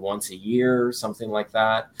see you once a year, something like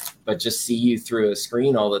that, but just see you through a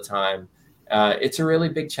screen all the time. It's a really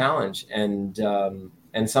big challenge, and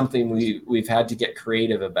something we've had to get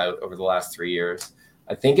creative about over the last 3 years.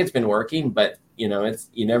 I think it's been working, but you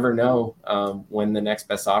never know when the next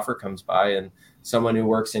best offer comes by, and someone who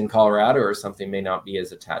works in Colorado or something may not be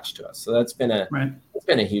as attached to us. So that's been it's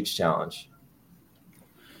been a huge challenge.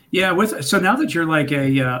 Yeah. So now that you're like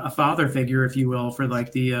a father figure, if you will, for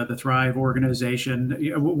like the Thrive organization,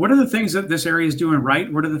 what are the things that this area is doing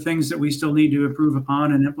right? What are the things that we still need to improve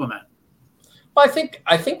upon and implement? Well,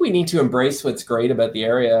 I think we need to embrace what's great about the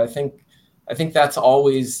area. I think that's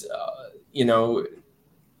always,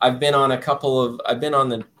 I've been on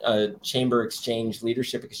the Chamber Exchange,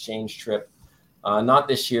 Leadership Exchange trip. Not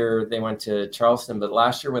this year, they went to Charleston, but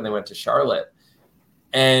last year when they went to Charlotte.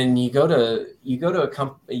 And you go to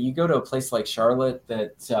a place like Charlotte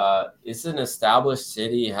that is an established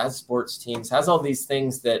city, has sports teams, has all these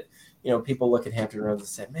things that, people look at Hampton Roads and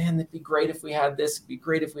say, man, it'd be great if we had this, it'd be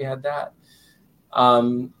great if we had that.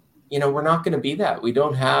 We're not going to be that. We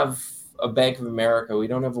don't have a Bank of America. We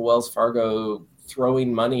don't have a Wells Fargo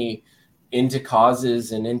throwing money into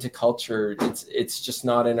causes and into culture. It's just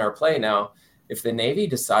not in our play now. If the Navy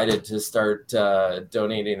decided to start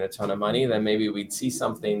donating a ton of money, then maybe we'd see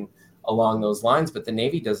something along those lines. But the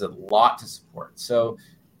Navy does a lot to support. So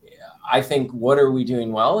I think what are we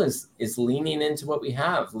doing well is leaning into what we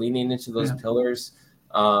have, leaning into those pillars.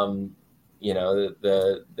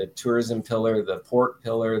 the tourism pillar, the port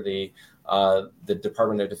pillar, the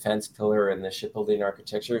Department of Defense pillar, and the shipbuilding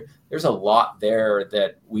architecture. There's a lot there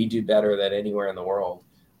that we do better than anywhere in the world.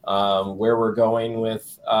 Where we're going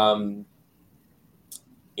with, the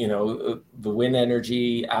wind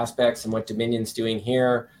energy aspects and what Dominion's doing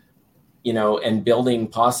here, and building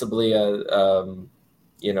possibly a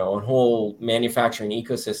whole manufacturing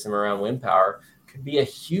ecosystem around wind power could be a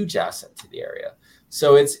huge asset to the area.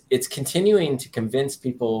 So it's continuing to convince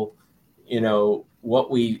people, what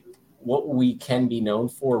we can be known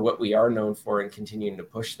for, what we are known for, and continuing to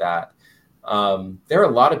push that. There are a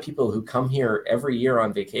lot of people who come here every year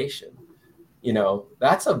on vacation.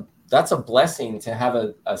 That's a blessing to have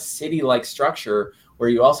a city-like structure where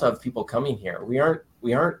you also have people coming here. We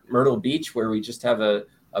aren't Myrtle Beach, where we just have a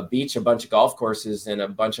beach, a bunch of golf courses, and a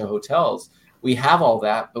bunch of hotels. We have all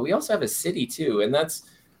that, but we also have a city too. And that's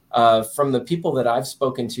from the people that I've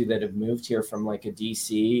spoken to that have moved here from like a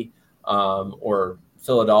DC or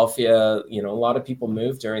Philadelphia. A lot of people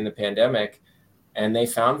moved during the pandemic, and they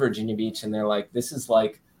found Virginia Beach, and they're like, this is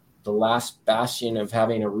like the last bastion of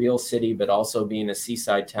having a real city, but also being a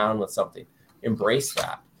seaside town with something. Embrace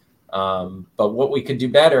that. But what we could do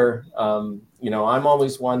better, I'm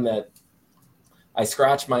always one that I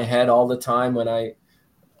scratch my head all the time when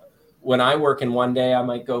I work in one day. I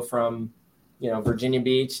might go from, Virginia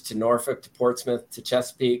Beach to Norfolk to Portsmouth to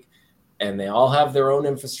Chesapeake, and they all have their own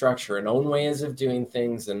infrastructure and own ways of doing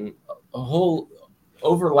things and a whole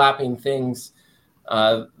overlapping things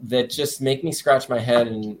that just make me scratch my head.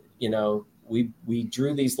 And, we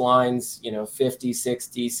drew these lines, 50,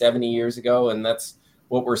 60, 70 years ago, and that's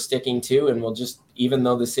what we're sticking to. And we'll just, even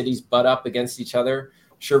though the cities butt up against each other,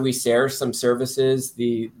 sure, we share some services.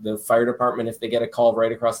 The fire department, if they get a call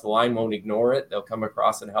right across the line, won't ignore it. They'll come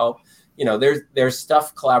across and help. There's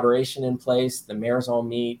stuff, collaboration in place. The mayors all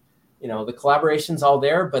meet. The collaboration's all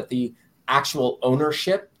there, but the actual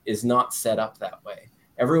ownership is not set up that way.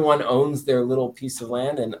 Everyone owns their little piece of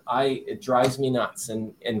land, and it drives me nuts.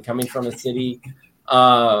 And coming from a city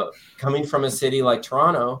like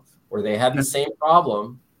Toronto, where they had the same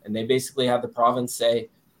problem, and they basically had the province say,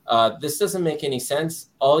 this doesn't make any sense.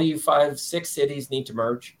 All you 5, 6 cities need to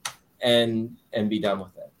merge and be done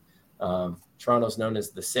with it. Toronto's known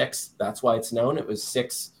as the 6. That's why it's known. It was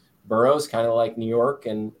 6 boroughs, kind of like New York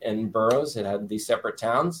and boroughs. It had these separate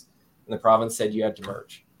towns, and the province said you had to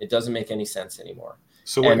merge. It doesn't make any sense anymore.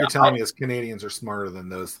 So what you're telling me is Canadians are smarter than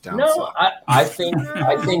those down south? No, I think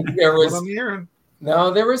there was what I'm hearing.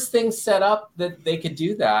 No, there was things set up that they could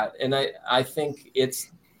do that, and I think it's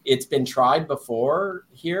been tried before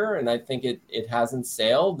here, and I think it hasn't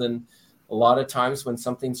sailed. And a lot of times when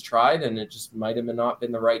something's tried and it just might have not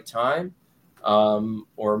been the right time,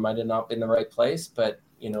 or might have not been the right place. But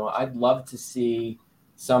I'd love to see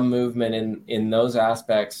some movement in those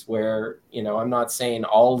aspects where, I'm not saying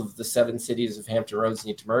all of the 7 cities of Hampton Roads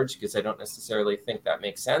need to merge, because I don't necessarily think that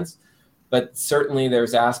makes sense. But certainly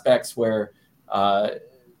there's aspects where,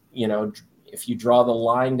 if you draw the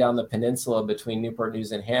line down the peninsula between Newport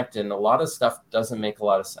News and Hampton, a lot of stuff doesn't make a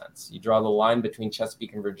lot of sense. You draw the line between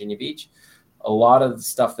Chesapeake and Virginia Beach, a lot of the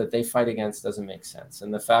stuff that they fight against doesn't make sense.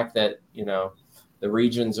 And the fact that, the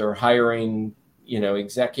regions are hiring,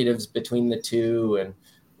 executives between the two, and,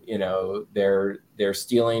 they're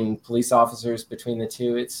stealing police officers between the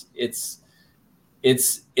two. It's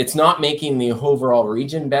not making the overall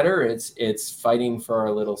region better. It's fighting for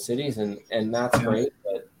our little cities, and that's great.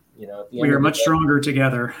 But we are much stronger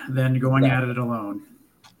together than going at it alone.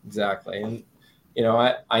 Exactly. And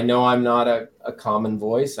I know I'm not a common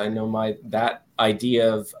voice. I know that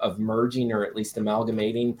idea of merging, or at least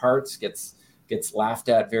amalgamating parts, gets laughed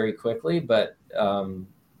at very quickly. But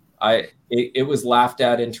it was laughed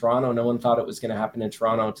at in Toronto. No one thought it was going to happen in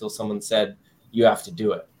Toronto until someone said, you have to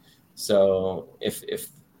do it. So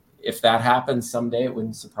if that happens someday, it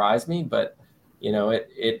wouldn't surprise me. But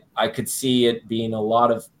I could see it being a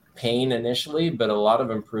lot of pain initially, but a lot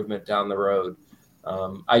of improvement down the road.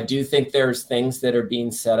 I do think there's things that are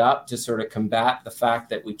being set up to sort of combat the fact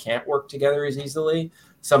that we can't work together as easily.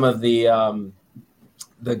 Some of the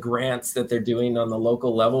grants that they're doing on the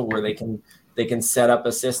local level, where they can set up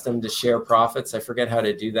a system to share profits. I forget how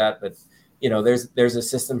to do that, but there's a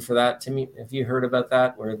system for that. Timmy, have you heard about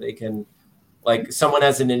that, where they can, like, someone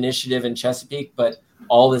has an initiative in Chesapeake, but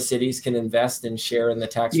all the cities can invest and share in the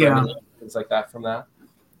tax revenue, things like that from that?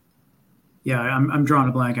 Yeah, I'm drawing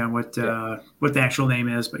a blank on what the actual name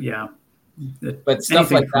is, but yeah. But stuff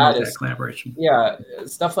like that is collaboration. Yeah,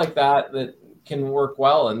 stuff like that can work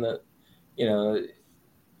well, and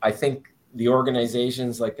I think the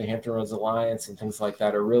organizations like the Hampton Roads Alliance and things like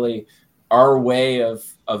that are really our way of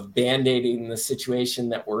band-aiding the situation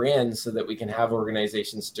that we're in so that we can have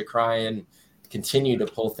organizations to try and continue to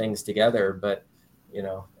pull things together. But,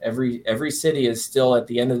 every city is still at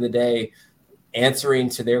the end of the day answering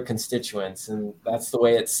to their constituents, and that's the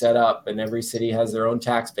way it's set up. And every city has their own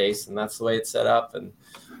tax base, and that's the way it's set up. And,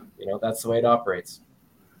 that's the way it operates.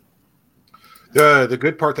 The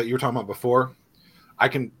good part that you were talking about before, I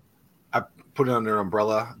put it under an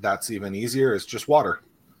umbrella. That's even easier. It's just water.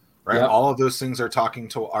 Right. Yep. All of those things are talking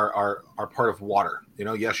to are part of water.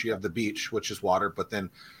 Yes, you have the beach, which is water, but then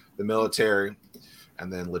the military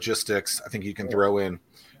and then logistics. I think you can throw in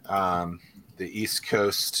the East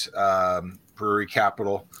Coast brewery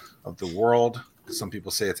capital of the world. Some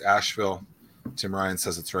people say it's Asheville. Tim Ryan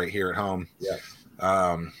says it's right here at home. Yeah.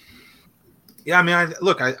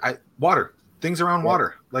 Water, things around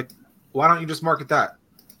water. Like, why don't you just market that?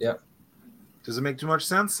 Yeah. Does it make too much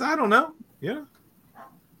sense? I don't know. Yeah.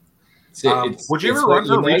 Would you ever run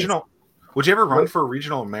for regional? Would you ever run for a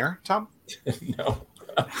regional mayor, Tom? No.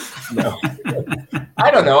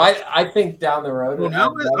 I don't know. I think down the road.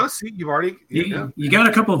 See, you've already you got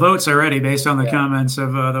a couple of votes already based on the comments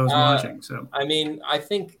of those watching. So I mean, I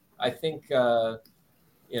think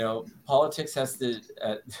politics has to.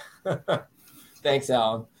 Thanks,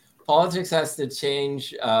 Alan. Politics has to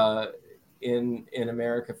change in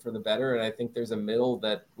America for the better, and I think there's a middle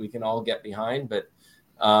that we can all get behind. But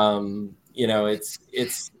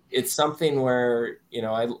it's something where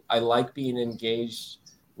I like being engaged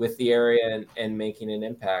with the area and making an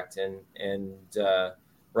impact. And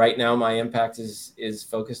right now my impact is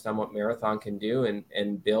focused on what Marathon can do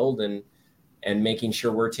and build and making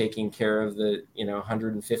sure we're taking care of the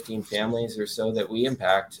 115 families or so that we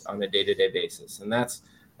impact on a day-to-day basis. And that's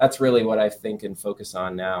really what I think and focus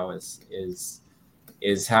on now is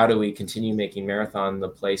how do we continue making Marathon the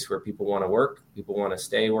place where people want to work, people want to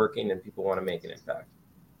stay working, and people want to make an impact.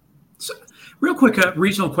 So, real quick,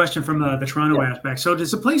 regional question from the Toronto aspect. So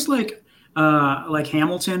does a place like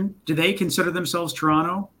Hamilton, do they consider themselves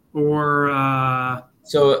Toronto or?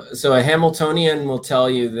 So a Hamiltonian will tell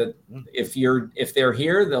you that if they're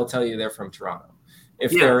here, they'll tell you they're from Toronto.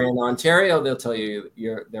 If they're in Ontario, they'll tell you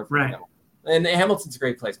they're from Hamilton. And Hamilton's a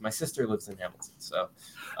great place. My sister lives in Hamilton, so.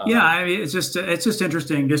 I mean, it's just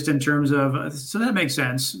interesting, just in terms of. So that makes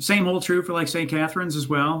sense. Same hold true for like St. Catharines as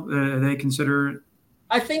well. They consider.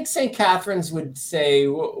 I think St. Catharines would say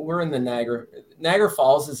we're in the Niagara. Niagara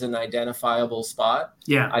Falls is an identifiable spot.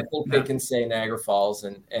 Yeah, I think they can say Niagara Falls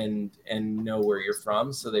and know where you're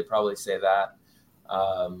from, so they probably say that.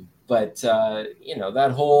 But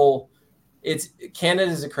that whole.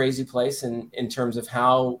 Canada is a crazy place in terms of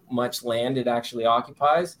how much land it actually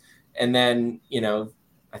occupies. And then,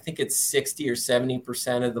 I think it's 60 or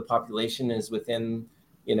 70% of the population is within,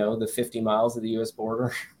 the 50 miles of the US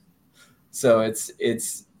border. So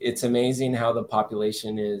it's amazing how the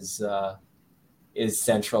population is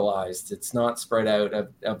centralized. It's not spread out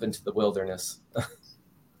up into the wilderness.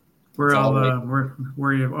 Where all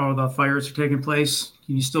the fires are taking place.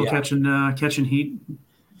 You still catching heat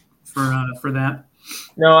for that?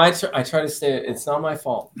 No, I try to stay. It's not my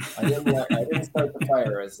fault. I didn't start the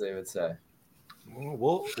fire, as they would say.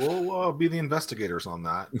 We'll be the investigators on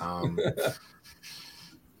that. I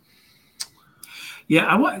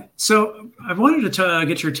wanted to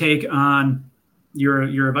get your take on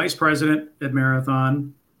you're a vice president at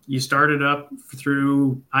Marathon. You started up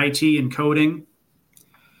through IT and coding.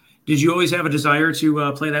 Did you always have a desire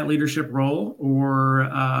to play that leadership role, or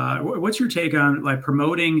what's your take on like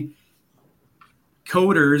promoting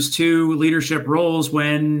coders to leadership roles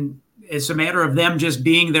when it's a matter of them just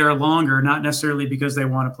being there longer, not necessarily because they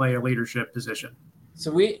want to play a leadership position?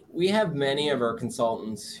 So we have many of our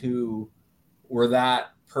consultants who were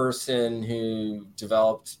that person who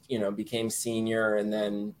developed, became senior, and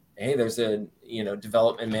then, hey, there's a,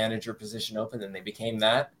 development manager position open, and they became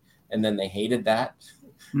that, and then they hated that.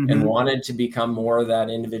 Mm-hmm. And wanted to become more of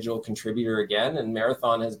that individual contributor again. And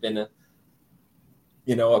Marathon has been a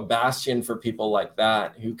bastion for people like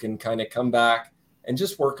that who can kind of come back and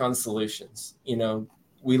just work on solutions.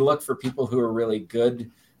 We look for people who are really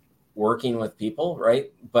good working with people,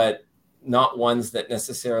 right? But not ones that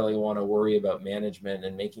necessarily want to worry about management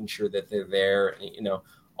and making sure that they're there,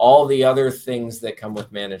 all the other things that come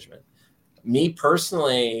with management. Me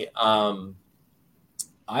personally,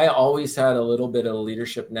 I always had a little bit of a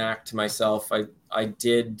leadership knack to myself. I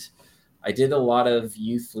did a lot of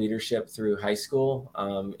youth leadership through high school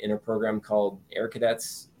in a program called Air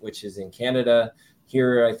Cadets, which is in Canada.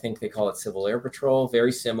 Here, I think they call it Civil Air Patrol,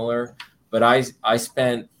 very similar. But I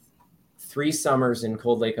spent 3 summers in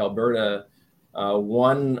Cold Lake, Alberta,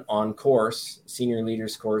 one on course, senior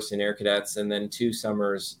leaders course in Air Cadets, and then 2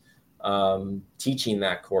 summers teaching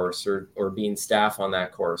that course or being staff on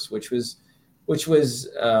that course, which was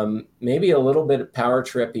maybe a little bit power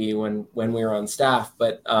trippy when we were on staff,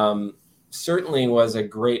 but certainly was a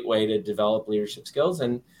great way to develop leadership skills.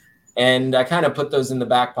 And I kind of put those in the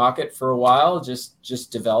back pocket for a while,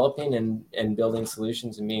 just developing and building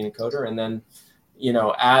solutions and being a coder. And then,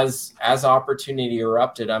 as opportunity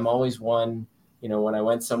erupted, I'm always one, when I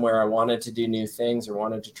went somewhere, I wanted to do new things or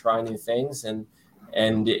wanted to try new things. And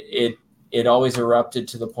it always erupted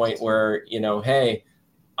to the point where, hey,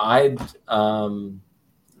 I'd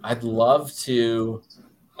love to,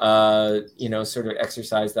 sort of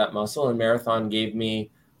exercise that muscle, and Marathon gave me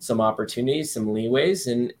some opportunities, some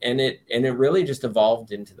leeways, and it really just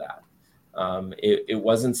evolved into that. It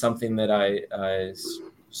wasn't something that I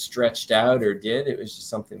stretched out or did. It was just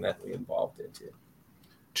something that we evolved into.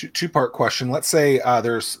 Two-part question. Let's say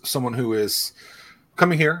there's someone who is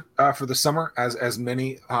coming here for the summer, as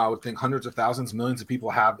many, I would think hundreds of thousands, millions of people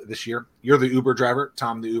have this year. You're the Uber driver,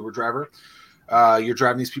 Tom, the Uber driver. You're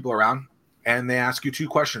driving these people around, and they ask you 2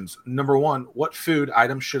 questions. Number 1, what food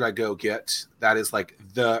item should I go get? That is like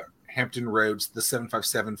the Hampton Roads, the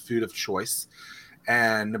 757 food of choice.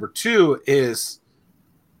 And number 2 is,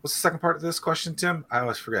 what's the second part of this question, Tim? I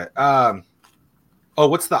always forget.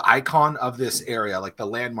 What's the icon of this area, like the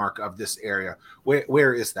landmark of this area?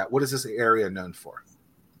 Where is that? What is this area known for?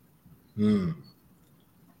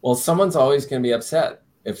 Well, someone's always going to be upset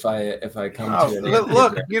if I come to an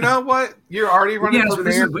look, you know what? You're already running for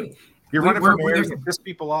mayor. You're running for mayor. You piss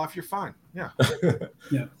people off. You're fine. Yeah.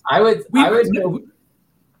 Yeah. I would go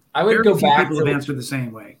back. People have answered the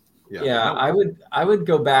same way. Yeah. I would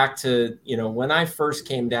go back to, when I first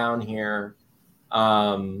came down here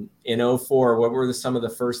in 2004. What were some of the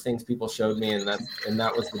first things people showed me? And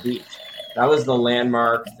that was the beach. That was the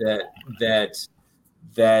landmark that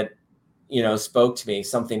spoke to me,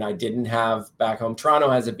 something I didn't have back home. Toronto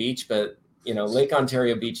has a beach, but, Lake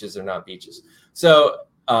Ontario beaches are not beaches. So,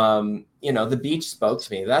 the beach spoke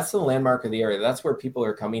to me. That's the landmark of the area. That's where people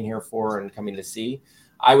are coming here for and coming to see.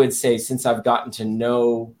 I would say, since I've gotten to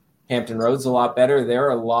know Hampton Roads a lot better, there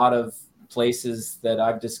are a lot of places that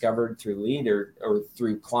I've discovered through Lead or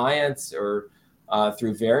through clients or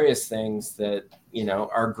through various things that,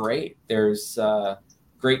 are great. There's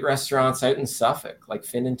great restaurants out in Suffolk, like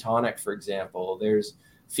Fin and Tonic, for example. There's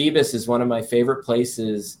Phoebus is one of my favorite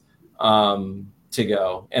places to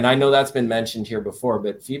go. And I know that's been mentioned here before,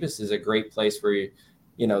 but Phoebus is a great place where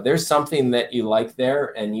there's something that you like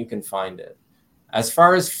there and you can find it. As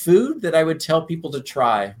far as food that I would tell people to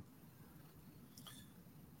try,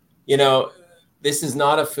 this is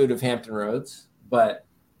not a food of Hampton Roads, but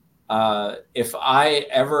if I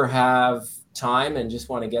ever have time and just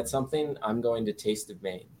want to get something, I'm going to Taste of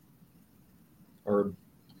Maine, or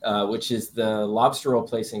which is the lobster roll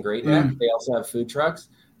place in Great Neck. They also have food trucks,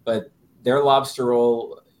 but their lobster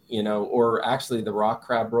roll, or actually the rock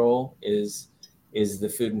crab roll is the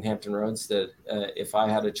food in Hampton Roads that if I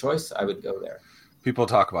had a choice, I would go there. People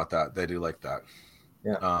talk about that. They do like that.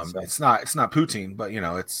 Yeah. It's not poutine, but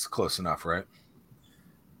it's close enough, right?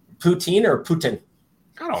 Poutine or Putin?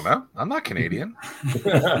 I don't know. I'm not Canadian.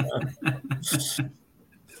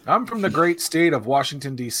 I'm from the great state of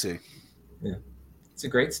Washington, D.C. Yeah. It's a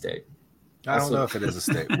great state. I don't know if it is a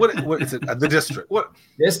state. What is it? The district. What?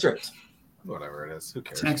 District. Whatever it is. Who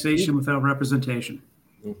cares? Taxation without representation.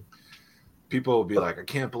 People will be like, I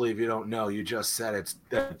can't believe you don't know. You just said it's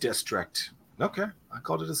the district. Okay. I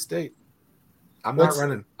called it a state. I'm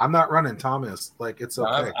not running. Tom is. Like, it's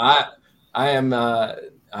okay. I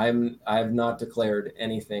have not declared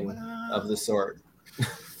anything of the sort.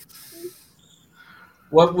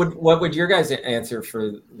 What would your guys' answer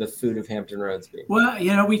for the food of Hampton Roads be?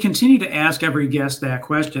 Well, we continue to ask every guest that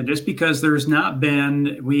question, just because there's not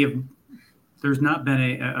been a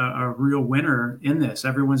real winner in this.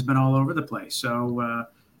 Everyone's been all over the place. So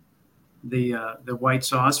the white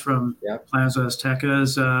sauce from Plaza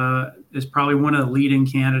Azteca is probably one of the leading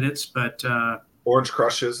candidates, but Orange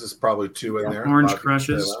Crushes is probably 2 in there. Orange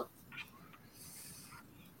Crushes.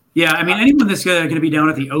 Yeah, I mean, anyone that's going to be down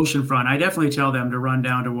at the oceanfront, I definitely tell them to run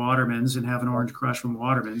down to Waterman's and have an Orange Crush from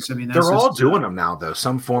Waterman's. I mean, they're all doing them now, though.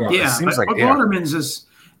 Some form of it seems but Waterman's is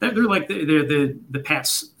they're like the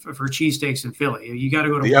pets for cheesesteaks in Philly. You got to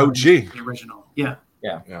go to the OG, the original. Yeah,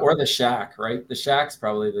 or the Shack, right? The Shack's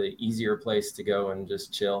probably the easier place to go and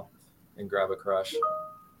just chill and grab a crush.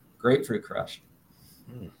 Grapefruit Crush.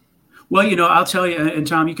 Well, I'll tell you, and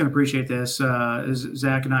Tom, you can appreciate this.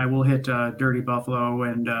 Zach and I will hit Dirty Buffalo,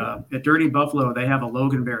 and at Dirty Buffalo, they have a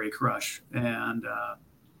Loganberry Crush, and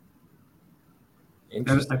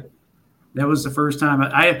Interesting. That was the first time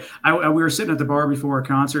we were sitting at the bar before a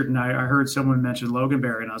concert, and I heard someone mention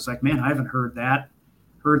Loganberry, and I was like, man, I haven't heard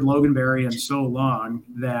Loganberry in so long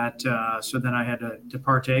that so then I had to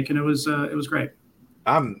partake, and it was great.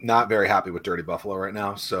 I'm not very happy with Dirty Buffalo right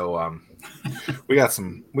now, so we got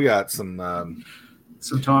some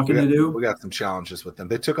talking to do. We got some challenges with them.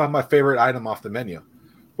 They took off my favorite item off the menu,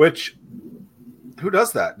 which who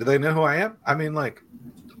does that? Do they know who I am? I mean, like,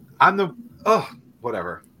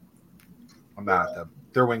 whatever. I'm mad at them.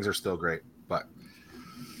 Their wings are still great, but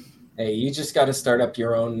hey, you just got to start up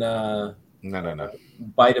your own no.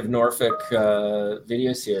 Bite of Norfolk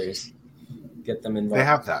video series. Get them involved.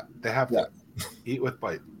 They have that. Eat with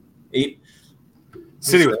Bite.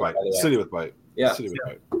 City with Bite. City with Bite. Yeah. City with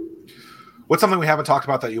Bite. What's something we haven't talked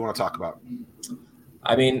about that you want to talk about?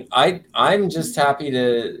 I mean, I'm just happy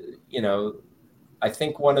to, I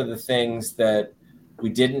think one of the things that we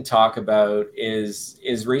didn't talk about is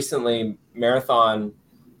recently Marathon,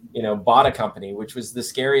 bought a company, which was the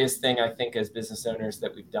scariest thing I think as business owners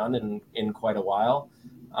that we've done in quite a while.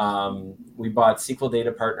 We bought SQL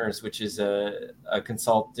Data Partners, which is a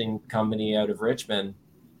consulting company out of Richmond,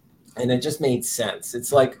 and it just made sense.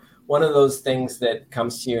 It's like one of those things that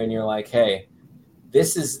comes to you and you're like, hey,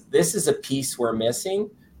 this is a piece we're missing.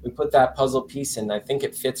 We put that puzzle piece in. I think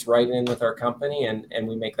it fits right in with our company, and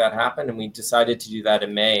we make that happen. And we decided to do that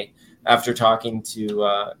in May after talking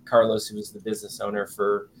to Carlos, who was the business owner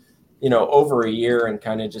for, over a year, and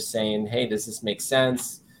kind of just saying, hey, does this make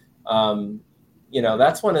sense?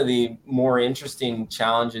 That's one of the more interesting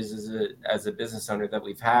challenges as a business owner that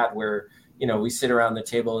we've had, where, we sit around the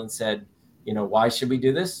table and said, why should we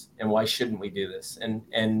do this? And why shouldn't we do this? And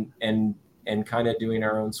kind of doing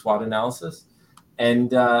our own SWOT analysis.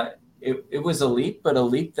 And it was a leap, but a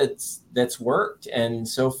leap that's worked. And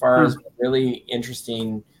so far has been really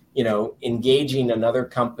interesting, engaging another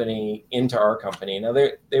company into our company. Now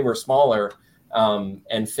they were smaller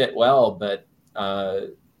and fit well, but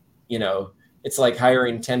it's like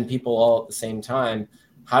hiring 10 people all at the same time.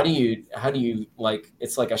 How do you like,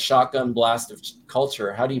 it's like a shotgun blast of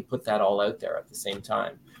culture. How do you put that all out there at the same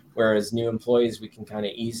time? Whereas new employees, we can kind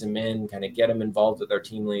of ease them in, kind of get them involved with our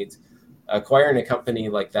team leads. Acquiring a company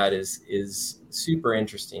like that is super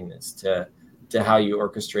interesting as to how you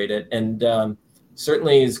orchestrate it. And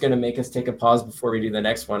certainly is going to make us take a pause before we do the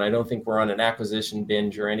next one. I don't think we're on an acquisition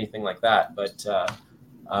binge or anything like that, but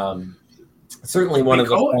certainly one of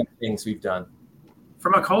the things we've done.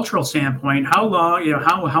 From a cultural standpoint, how long,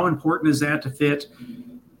 how important is that to fit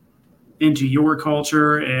into your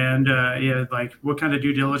culture, and like what kind of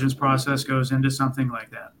due diligence process goes into something like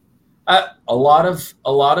that? A lot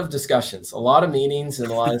of discussions, a lot of meetings, and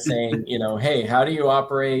a lot of saying, hey, how do you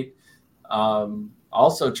operate?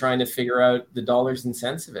 Also trying to figure out the dollars and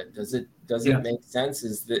cents of it. Does it make sense?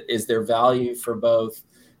 Is there value for both,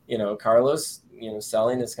 Carlos,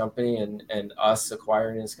 selling his company and us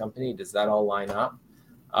acquiring his company? Does that all line up?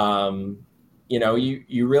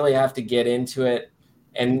 You really have to get into it,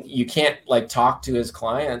 and you can't like talk to his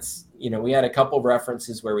clients. We had a couple of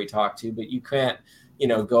references where we talked to, but you can't,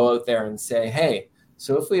 go out there and say, hey,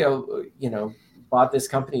 so if we, bought this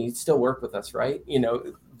company, you'd still work with us, right?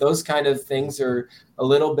 Those kind of things are a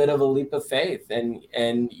little bit of a leap of faith,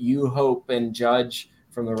 and you hope and judge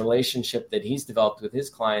from the relationship that he's developed with his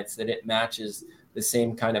clients that it matches the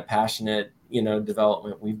same kind of passionate,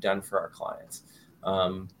 development we've done for our clients.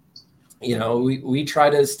 We try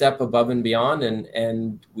to step above and beyond,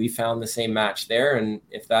 and we found the same match there. And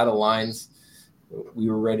if that aligns, we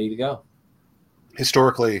were ready to go.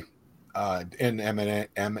 Historically, in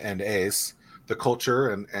M&As, the culture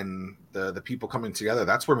and the people coming together,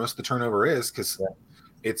 that's where most of the turnover is, because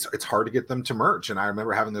it's hard to get them to merge. And I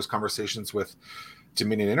remember having those conversations with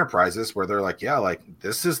Dominion Enterprises where they're like,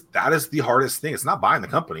 that is the hardest thing. It's not buying the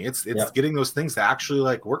company. It's getting those things to actually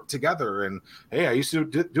like work together. And hey, I used to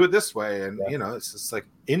do it this way. And it's just like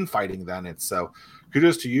infighting then. It's so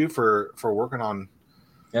kudos to you for working on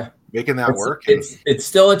making that work. It's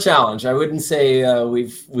still a challenge. I wouldn't say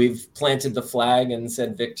we've planted the flag and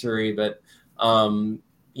said victory, but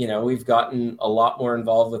we've gotten a lot more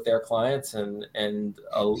involved with their clients, and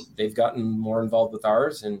they've gotten more involved with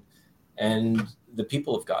ours, and the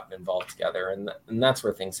people have gotten involved together, and that's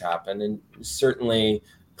where things happen. And certainly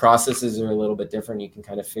processes are a little bit different. You can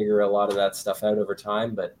kind of figure a lot of that stuff out over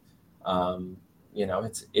time, but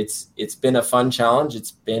it's been a fun challenge.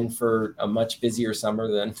 It's been for a much busier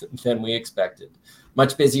summer than we expected.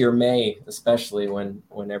 Much busier May, especially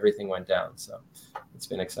when everything went down. So it's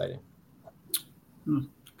been exciting.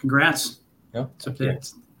 Congrats. Yeah, it's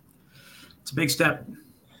a big step.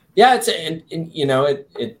 Yeah,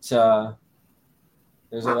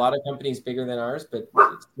 There's a lot of companies bigger than ours, but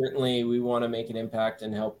certainly we want to make an impact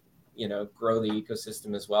and help, grow the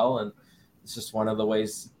ecosystem as well. And it's just one of the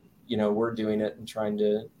ways, we're doing it and trying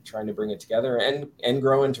to bring it together and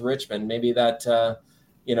grow into Richmond. Maybe that,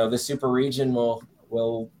 the super region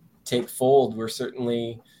will take fold. We're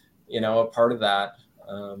certainly, a part of that,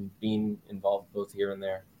 being involved both here and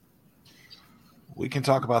there. We can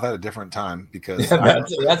talk about that a different time because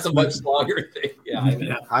that's a much longer thing.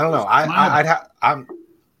 Yeah, I don't know.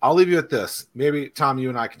 I'll leave you at this. Maybe Tom, you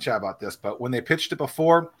and I can chat about this. But when they pitched it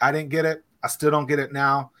before, I didn't get it. I still don't get it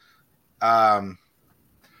now. On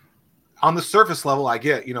the surface level, I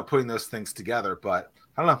get putting those things together, but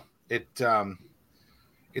I don't know.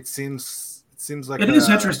 It seems like it is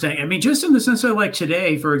interesting. I mean, just in the sense of like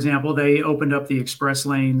today, for example, they opened up the express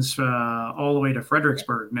lanes all the way to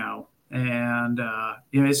Fredericksburg now. And,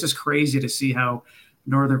 it's just crazy to see how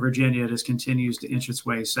Northern Virginia just continues to inch its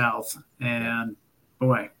way south. And,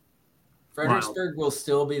 boy. Fredericksburg will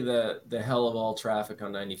still be the hell of all traffic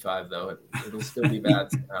on 95, though. It'll still be bad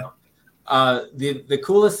somehow. The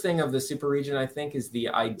coolest thing of the super region, I think, is the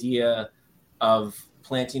idea of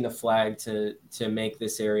planting a flag to make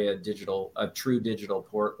this area a true digital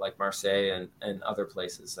port like Marseille and other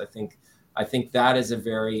places. I think that is a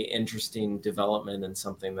very interesting development and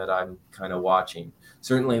something that I'm kind of watching.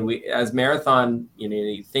 Certainly, we as Marathon,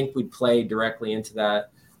 you think we'd play directly into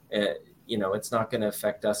that. It's not going to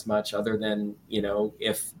affect us much other than,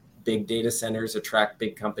 if big data centers attract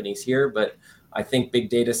big companies here. But I think big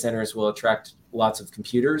data centers will attract lots of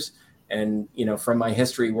computers. And, from my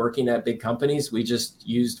history working at big companies, we just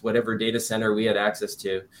used whatever data center we had access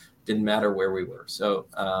to. Didn't matter where we were. So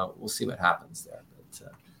we'll see what happens there.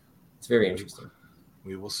 It's very interesting.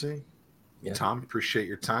 We will see. Yeah. Tom, appreciate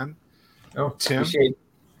your time. Oh, Tim,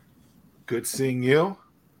 good seeing you.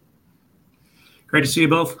 Great to see you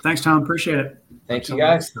both. Thanks, Tom. Appreciate it. Thank you,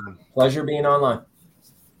 guys. Pleasure being online.